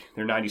weak.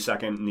 They're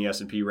 92nd in the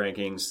S&P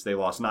rankings. They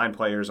lost 9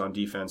 players on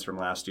defense from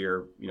last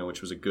year,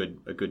 which was a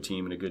good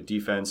team and a good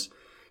defense,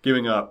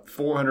 giving up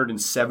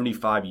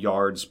 475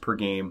 yards per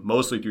game,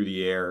 mostly through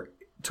the air.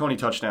 20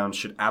 touchdowns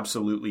should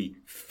absolutely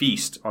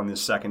feast on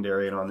this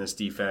secondary and on this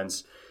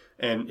defense.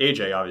 And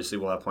AJ obviously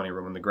will have plenty of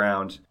room on the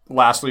ground.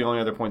 Lastly, only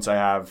other points I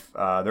have,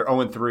 they're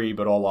 0-3,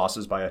 but all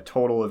losses by a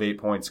total of 8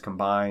 points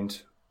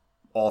combined.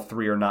 All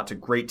 3 are not to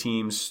great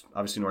teams.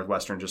 Obviously,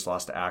 Northwestern just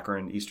lost to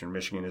Akron. Eastern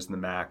Michigan is in the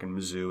MAC, and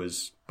Mizzou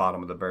is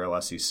bottom of the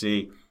barrel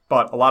SEC.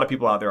 But a lot of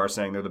people out there are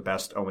saying they're the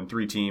best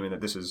 0-3 team and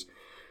that this is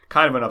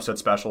kind of an upset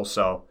special.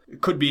 So it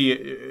could be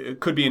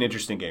an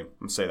interesting game.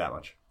 Let's say that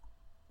much.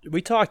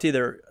 We talked it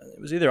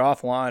was either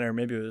offline or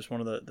maybe it was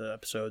one of the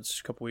episodes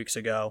a couple weeks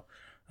ago.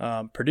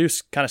 Purdue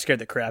kind of scared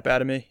the crap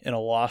out of me in a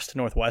loss to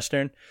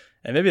Northwestern.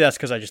 And maybe that's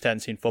because I just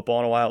hadn't seen football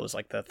in a while. It was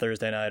like the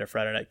Thursday night or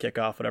Friday night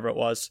kickoff, whatever it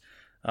was.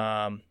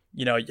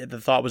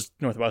 The thought was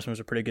Northwestern was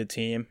a pretty good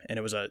team, and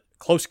it was a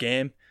close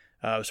game.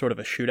 It was sort of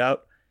a shootout.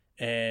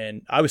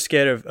 And I was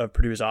scared of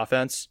Purdue's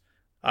offense.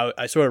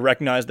 I sort of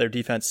recognized their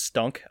defense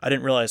stunk. I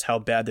didn't realize how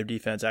bad their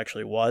defense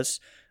actually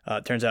was.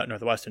 It turns out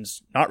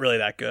Northwestern's not really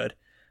that good.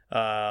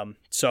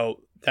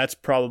 So that's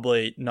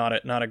probably not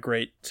a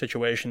great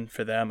situation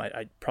for them.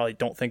 I probably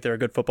don't think they're a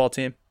good football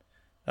team.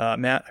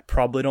 Matt, I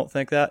probably don't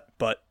think that,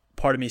 but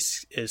part of me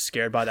is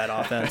scared by that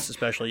offense,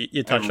 especially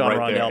you touched on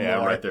Rondale Moore. Yeah,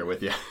 I'm right there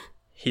with you.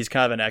 He's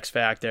kind of an X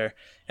factor,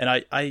 and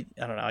I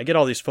don't know. I get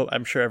all these.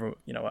 I'm sure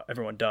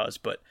everyone does,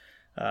 but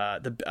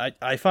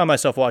I find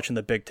myself watching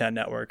the Big Ten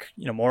Network,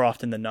 more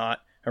often than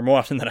not, or more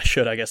often than I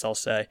should, I guess I'll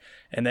say.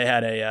 And they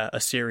had a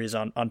series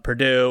on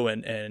Purdue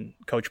and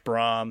Coach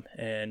Brom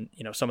and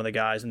some of the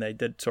guys, and they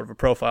did sort of a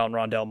profile on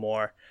Rondale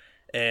Moore.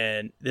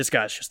 And this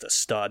guy's just a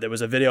stud. There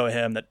was a video of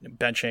him that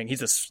benching. He's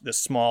this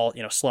small,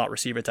 slot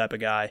receiver type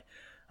of guy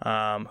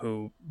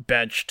who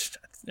benched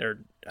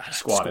or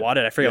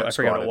squatted. I forget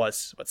what it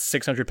was.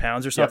 600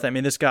 pounds or something. Yep. I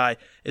mean, this guy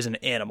is an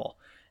animal,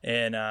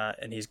 and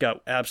he's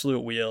got absolute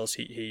wheels.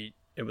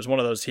 It was one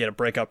of those. He had a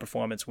breakout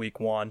performance week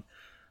 1.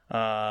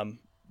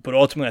 But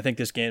ultimately, I think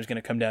this game is going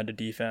to come down to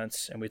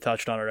defense, and we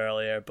touched on it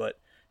earlier. But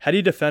how do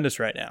you defend us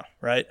right now,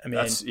 right? I mean,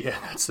 that's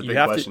the big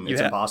question.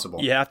 It's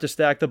impossible. You have to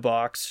stack the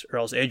box, or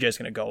else AJ's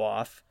going to go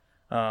off.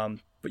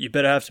 But you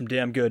better have some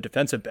damn good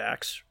defensive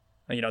backs,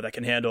 that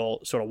can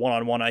handle sort of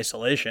one-on-one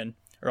isolation,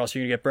 or else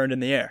you're going to get burned in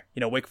the air.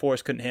 Wake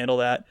Forest couldn't handle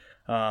that.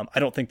 I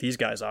don't think these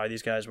guys are.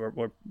 These guys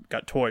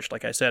got torched,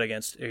 like I said,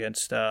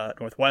 against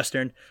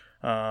Northwestern.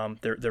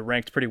 They're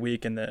ranked pretty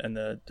weak in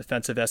the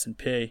defensive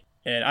S&P.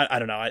 And I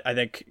don't know. I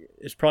think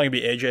it's probably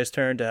going to be AJ's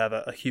turn to have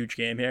a huge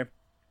game here.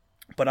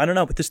 But I don't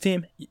know. With this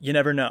team, you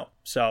never know.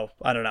 So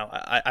I don't know.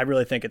 I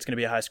really think it's going to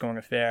be a high-scoring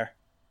affair.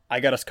 I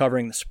got us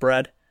covering the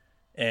spread,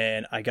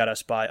 and I got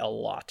us by a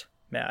lot,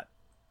 Matt.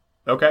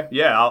 Okay,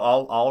 yeah,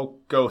 I'll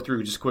go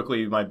through just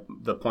quickly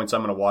the points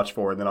I'm going to watch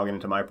for, and then I'll get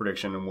into my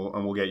prediction, and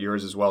we'll get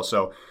yours as well.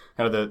 So,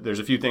 kind of there's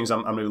a few things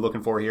I'm going to be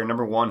looking for here.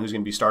 Number one, who's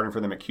going to be starting for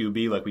them at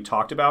QB, like we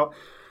talked about.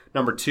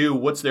 Number two,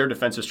 what's their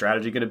defensive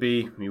strategy going to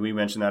be? I mean, we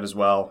mentioned that as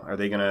well. Are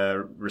they going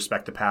to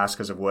respect the pass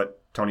because of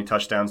what Tony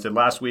Touchdowns did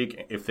last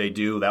week? If they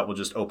do, that will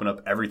just open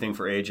up everything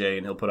for AJ,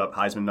 and he'll put up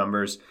Heisman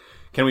numbers.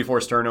 Can we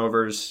force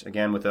turnovers?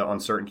 Again, with the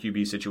uncertain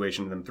QB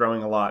situation, them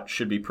throwing a lot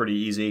should be pretty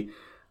easy.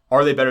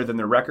 Are they better than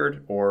their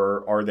record,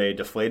 or are they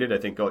deflated? I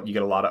think you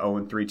get a lot of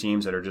 0-3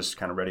 teams that are just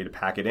kind of ready to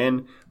pack it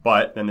in.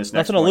 But then this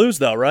next nothing to lose,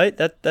 though, right?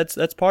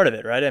 That's part of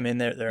it, right? I mean,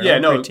 they're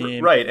an 0-3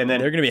 team, right? And then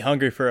they're going to be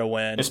hungry for a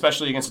win,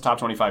 especially against a top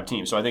 25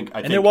 team. So I think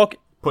they're well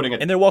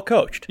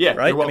coached. Yeah,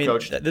 right. They're well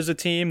coached. There's a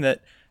team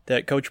that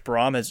Coach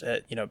Braum has,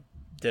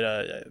 did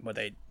a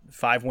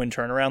 5-win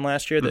turnaround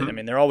last year. Mm-hmm. I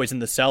mean, they're always in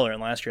the cellar,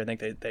 and last year I think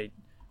they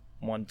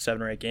won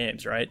 7 or 8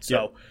 games, right?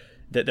 So. Yeah.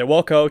 They're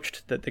well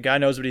coached. The guy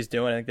knows what he's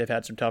doing. I think they've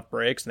had some tough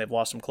breaks and they've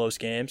lost some close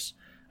games.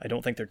 I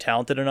don't think they're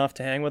talented enough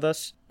to hang with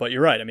us. But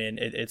you're right. I mean,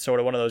 it's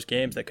sort of one of those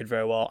games that could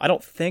very well. I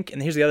don't think.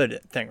 And here's the other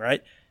thing,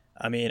 right?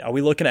 I mean, are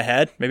we looking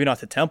ahead? Maybe not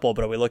to Temple,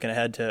 but are we looking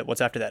ahead to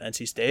what's after that?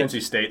 NC State. NC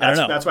State. I don't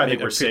know. That's why I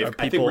think we're safe.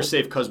 I think we're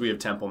safe because we have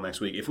Temple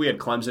next week. If we had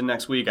Clemson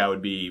next week, I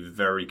would be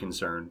very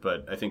concerned.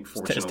 But I think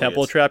fortunately, is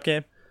Temple a trap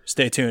game?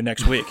 Stay tuned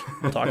next week.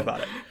 We'll talk about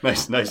it.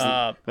 Nice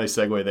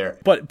segue there.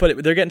 But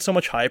they're getting so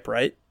much hype,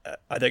 right?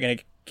 Are they going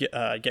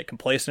to get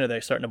complacent? Are they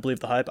starting to believe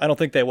the hype? I don't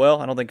think they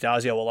will. I don't think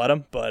Dazio will let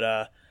them. But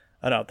I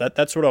don't know.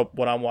 That's sort of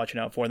what I'm watching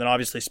out for. And then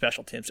obviously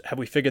special teams. Have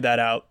we figured that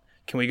out?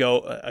 Can we go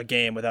a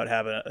game without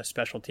having a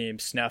special team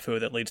snafu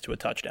that leads to a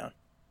touchdown?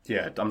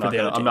 Yeah, I'm not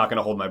going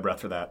to hold my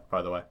breath for that,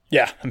 by the way.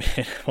 Yeah, I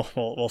mean,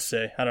 we'll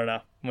see. I don't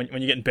know. When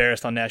you get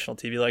embarrassed on national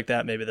TV like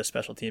that, maybe the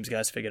special teams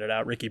guys figured it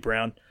out. Ricky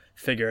Brown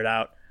figured it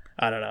out.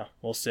 I don't know.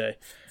 We'll see.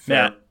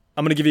 Fair. Matt,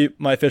 I'm going to give you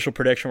my official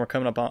prediction. We're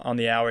coming up on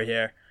the hour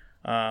here.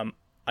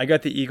 I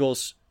got the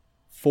Eagles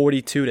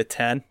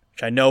 42-10,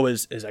 which I know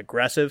is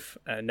aggressive.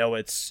 I know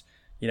it's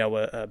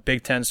a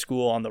Big Ten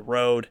school on the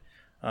road,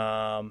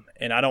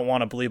 and I don't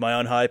want to believe my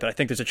own hype. But I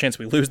think there's a chance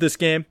we lose this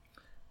game.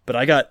 But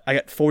I got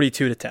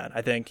 42-10.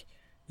 I think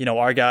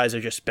our guys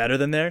are just better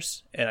than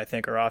theirs, and I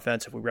think our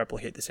offense, if we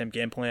replicate the same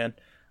game plan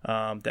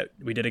that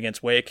we did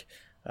against Wake,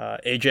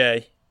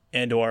 AJ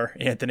and/or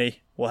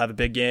Anthony will have a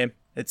big game.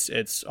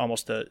 It's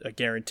almost a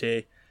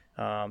guarantee.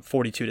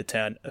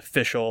 42-10,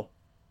 official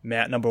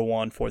Matt number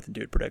 1, 4th and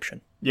Dude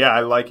prediction. Yeah,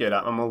 I like it.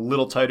 I'm a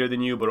little tighter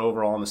than you, but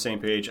overall on the same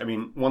page. I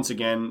mean, once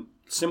again,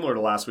 similar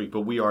to last week,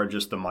 but we are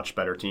just a much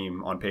better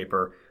team on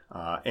paper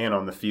and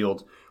on the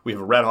field. We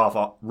have a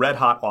red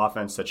hot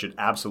offense that should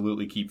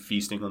absolutely keep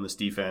feasting on this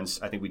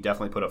defense. I think we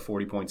definitely put up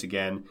 40 points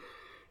again.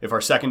 If our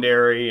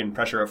secondary and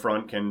pressure up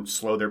front can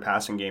slow their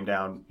passing game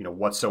down,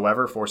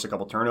 whatsoever, force a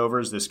couple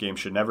turnovers, this game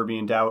should never be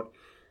in doubt.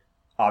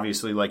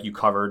 Obviously, like you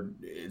covered,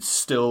 it's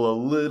still a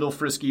little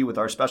frisky with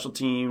our special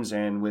teams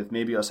and with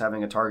maybe us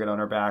having a target on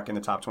our back in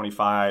the top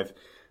 25.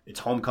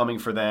 It's homecoming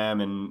for them,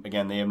 and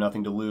again, they have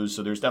nothing to lose.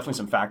 So there's definitely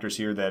some factors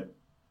here that,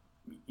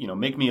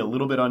 make me a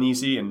little bit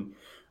uneasy, and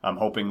I'm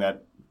hoping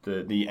that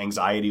the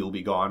anxiety will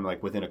be gone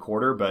like within a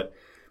quarter, but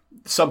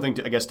something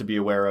to be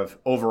aware of.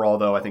 Overall,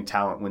 though, I think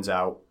talent wins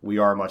out. We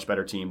are a much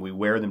better team. We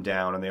wear them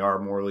down, and they are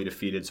morally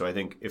defeated. So I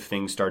think if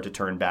things start to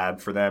turn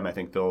bad for them, I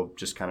think they'll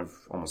just kind of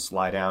almost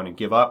lie down and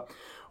give up.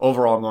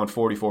 Overall, I'm going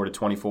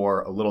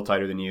 44-24, a little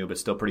tighter than you, but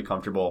still pretty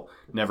comfortable.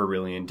 Never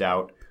really in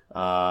doubt.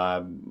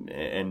 Overall,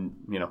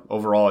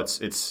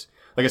 it's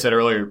like I said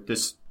earlier,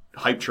 this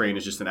hype train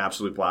is just an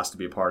absolute blast to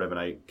be a part of, and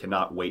I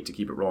cannot wait to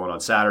keep it rolling on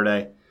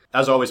Saturday.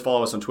 As always,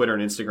 follow us on Twitter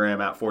and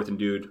Instagram at 4th and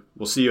Dude.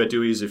 We'll see you at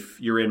Dewey's if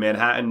you're in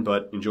Manhattan,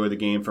 but enjoy the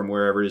game from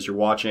wherever it is you're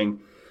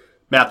watching.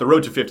 Matt, the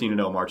road to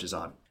 15-0 marches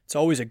on. It's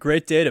always a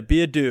great day to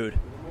be a dude.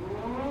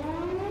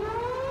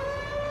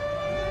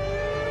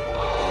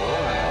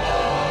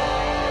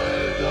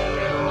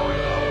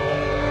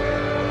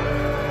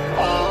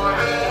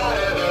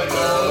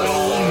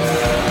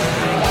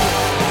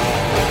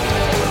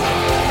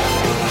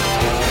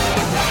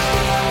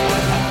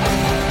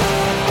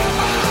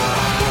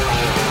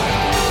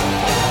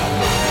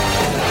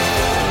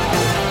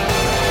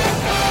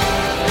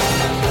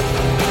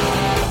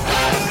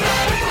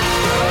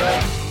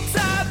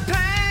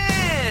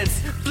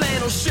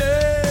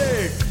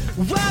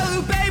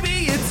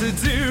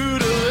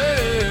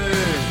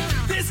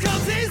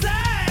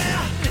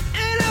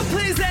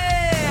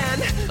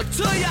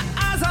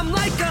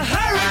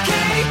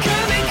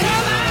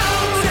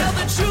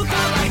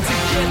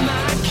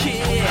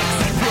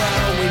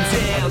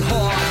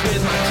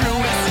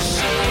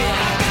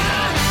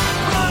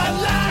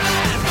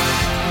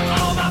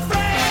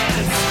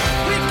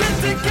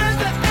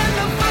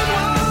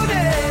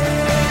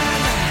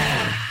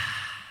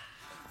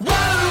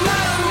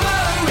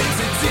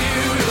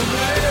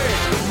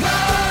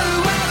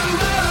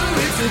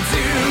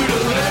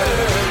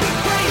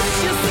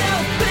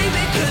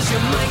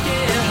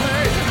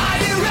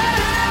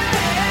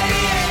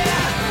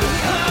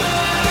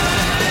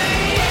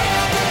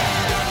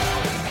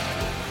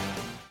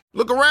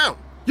 Look around.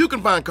 You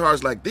can find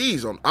cars like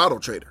these on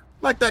AutoTrader,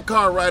 like that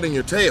car riding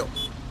your tail.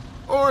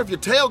 Or if you're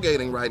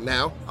tailgating right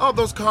now, all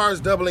those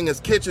cars doubling as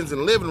kitchens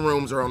and living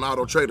rooms are on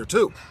AutoTrader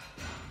too.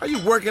 Are you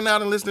working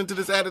out and listening to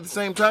this ad at the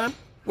same time?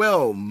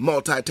 Well,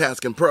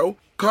 multitasking pro,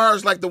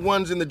 cars like the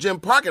ones in the gym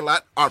parking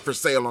lot are for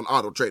sale on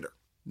AutoTrader.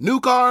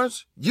 New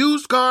cars,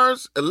 used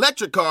cars,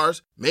 electric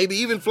cars, maybe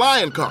even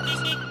flying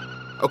cars.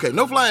 Okay,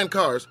 no flying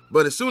cars,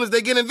 but as soon as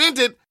they get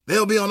invented,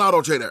 they'll be on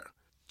AutoTrader.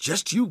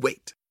 Just you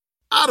wait.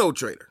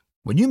 AutoTrader.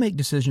 When you make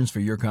decisions for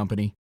your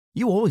company,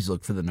 you always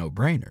look for the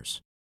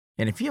no-brainers.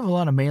 And if you have a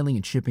lot of mailing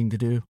and shipping to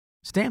do,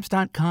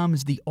 Stamps.com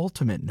is the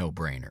ultimate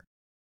no-brainer.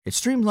 It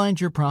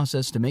streamlines your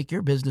process to make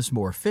your business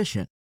more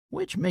efficient,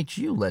 which makes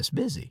you less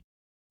busy.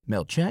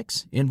 Mail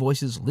checks,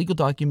 invoices, legal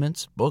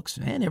documents, books,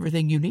 and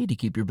everything you need to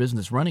keep your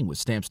business running with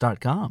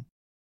Stamps.com.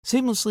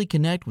 Seamlessly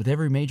connect with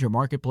every major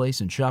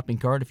marketplace and shopping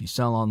cart if you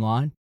sell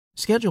online.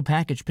 Schedule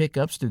package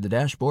pickups through the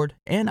dashboard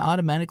and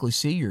automatically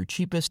see your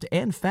cheapest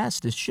and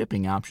fastest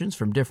shipping options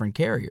from different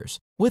carriers,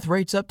 with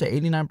rates up to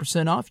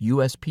 89% off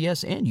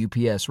USPS and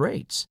UPS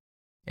rates.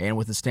 And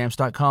with the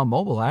Stamps.com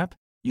mobile app,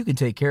 you can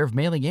take care of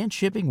mailing and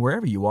shipping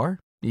wherever you are,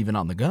 even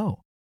on the go.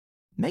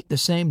 Make the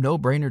same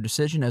no-brainer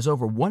decision as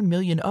over 1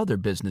 million other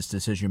business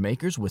decision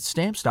makers with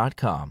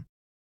Stamps.com.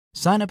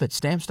 Sign up at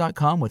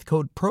Stamps.com with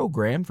code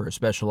PROGRAM for a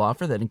special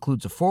offer that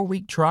includes a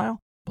 4-week trial,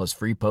 plus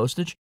free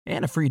postage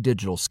and a free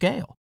digital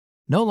scale.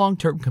 No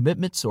long-term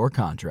commitments or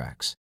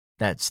contracts.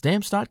 That's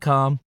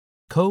Stamps.com,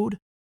 code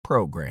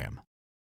PROGRAM.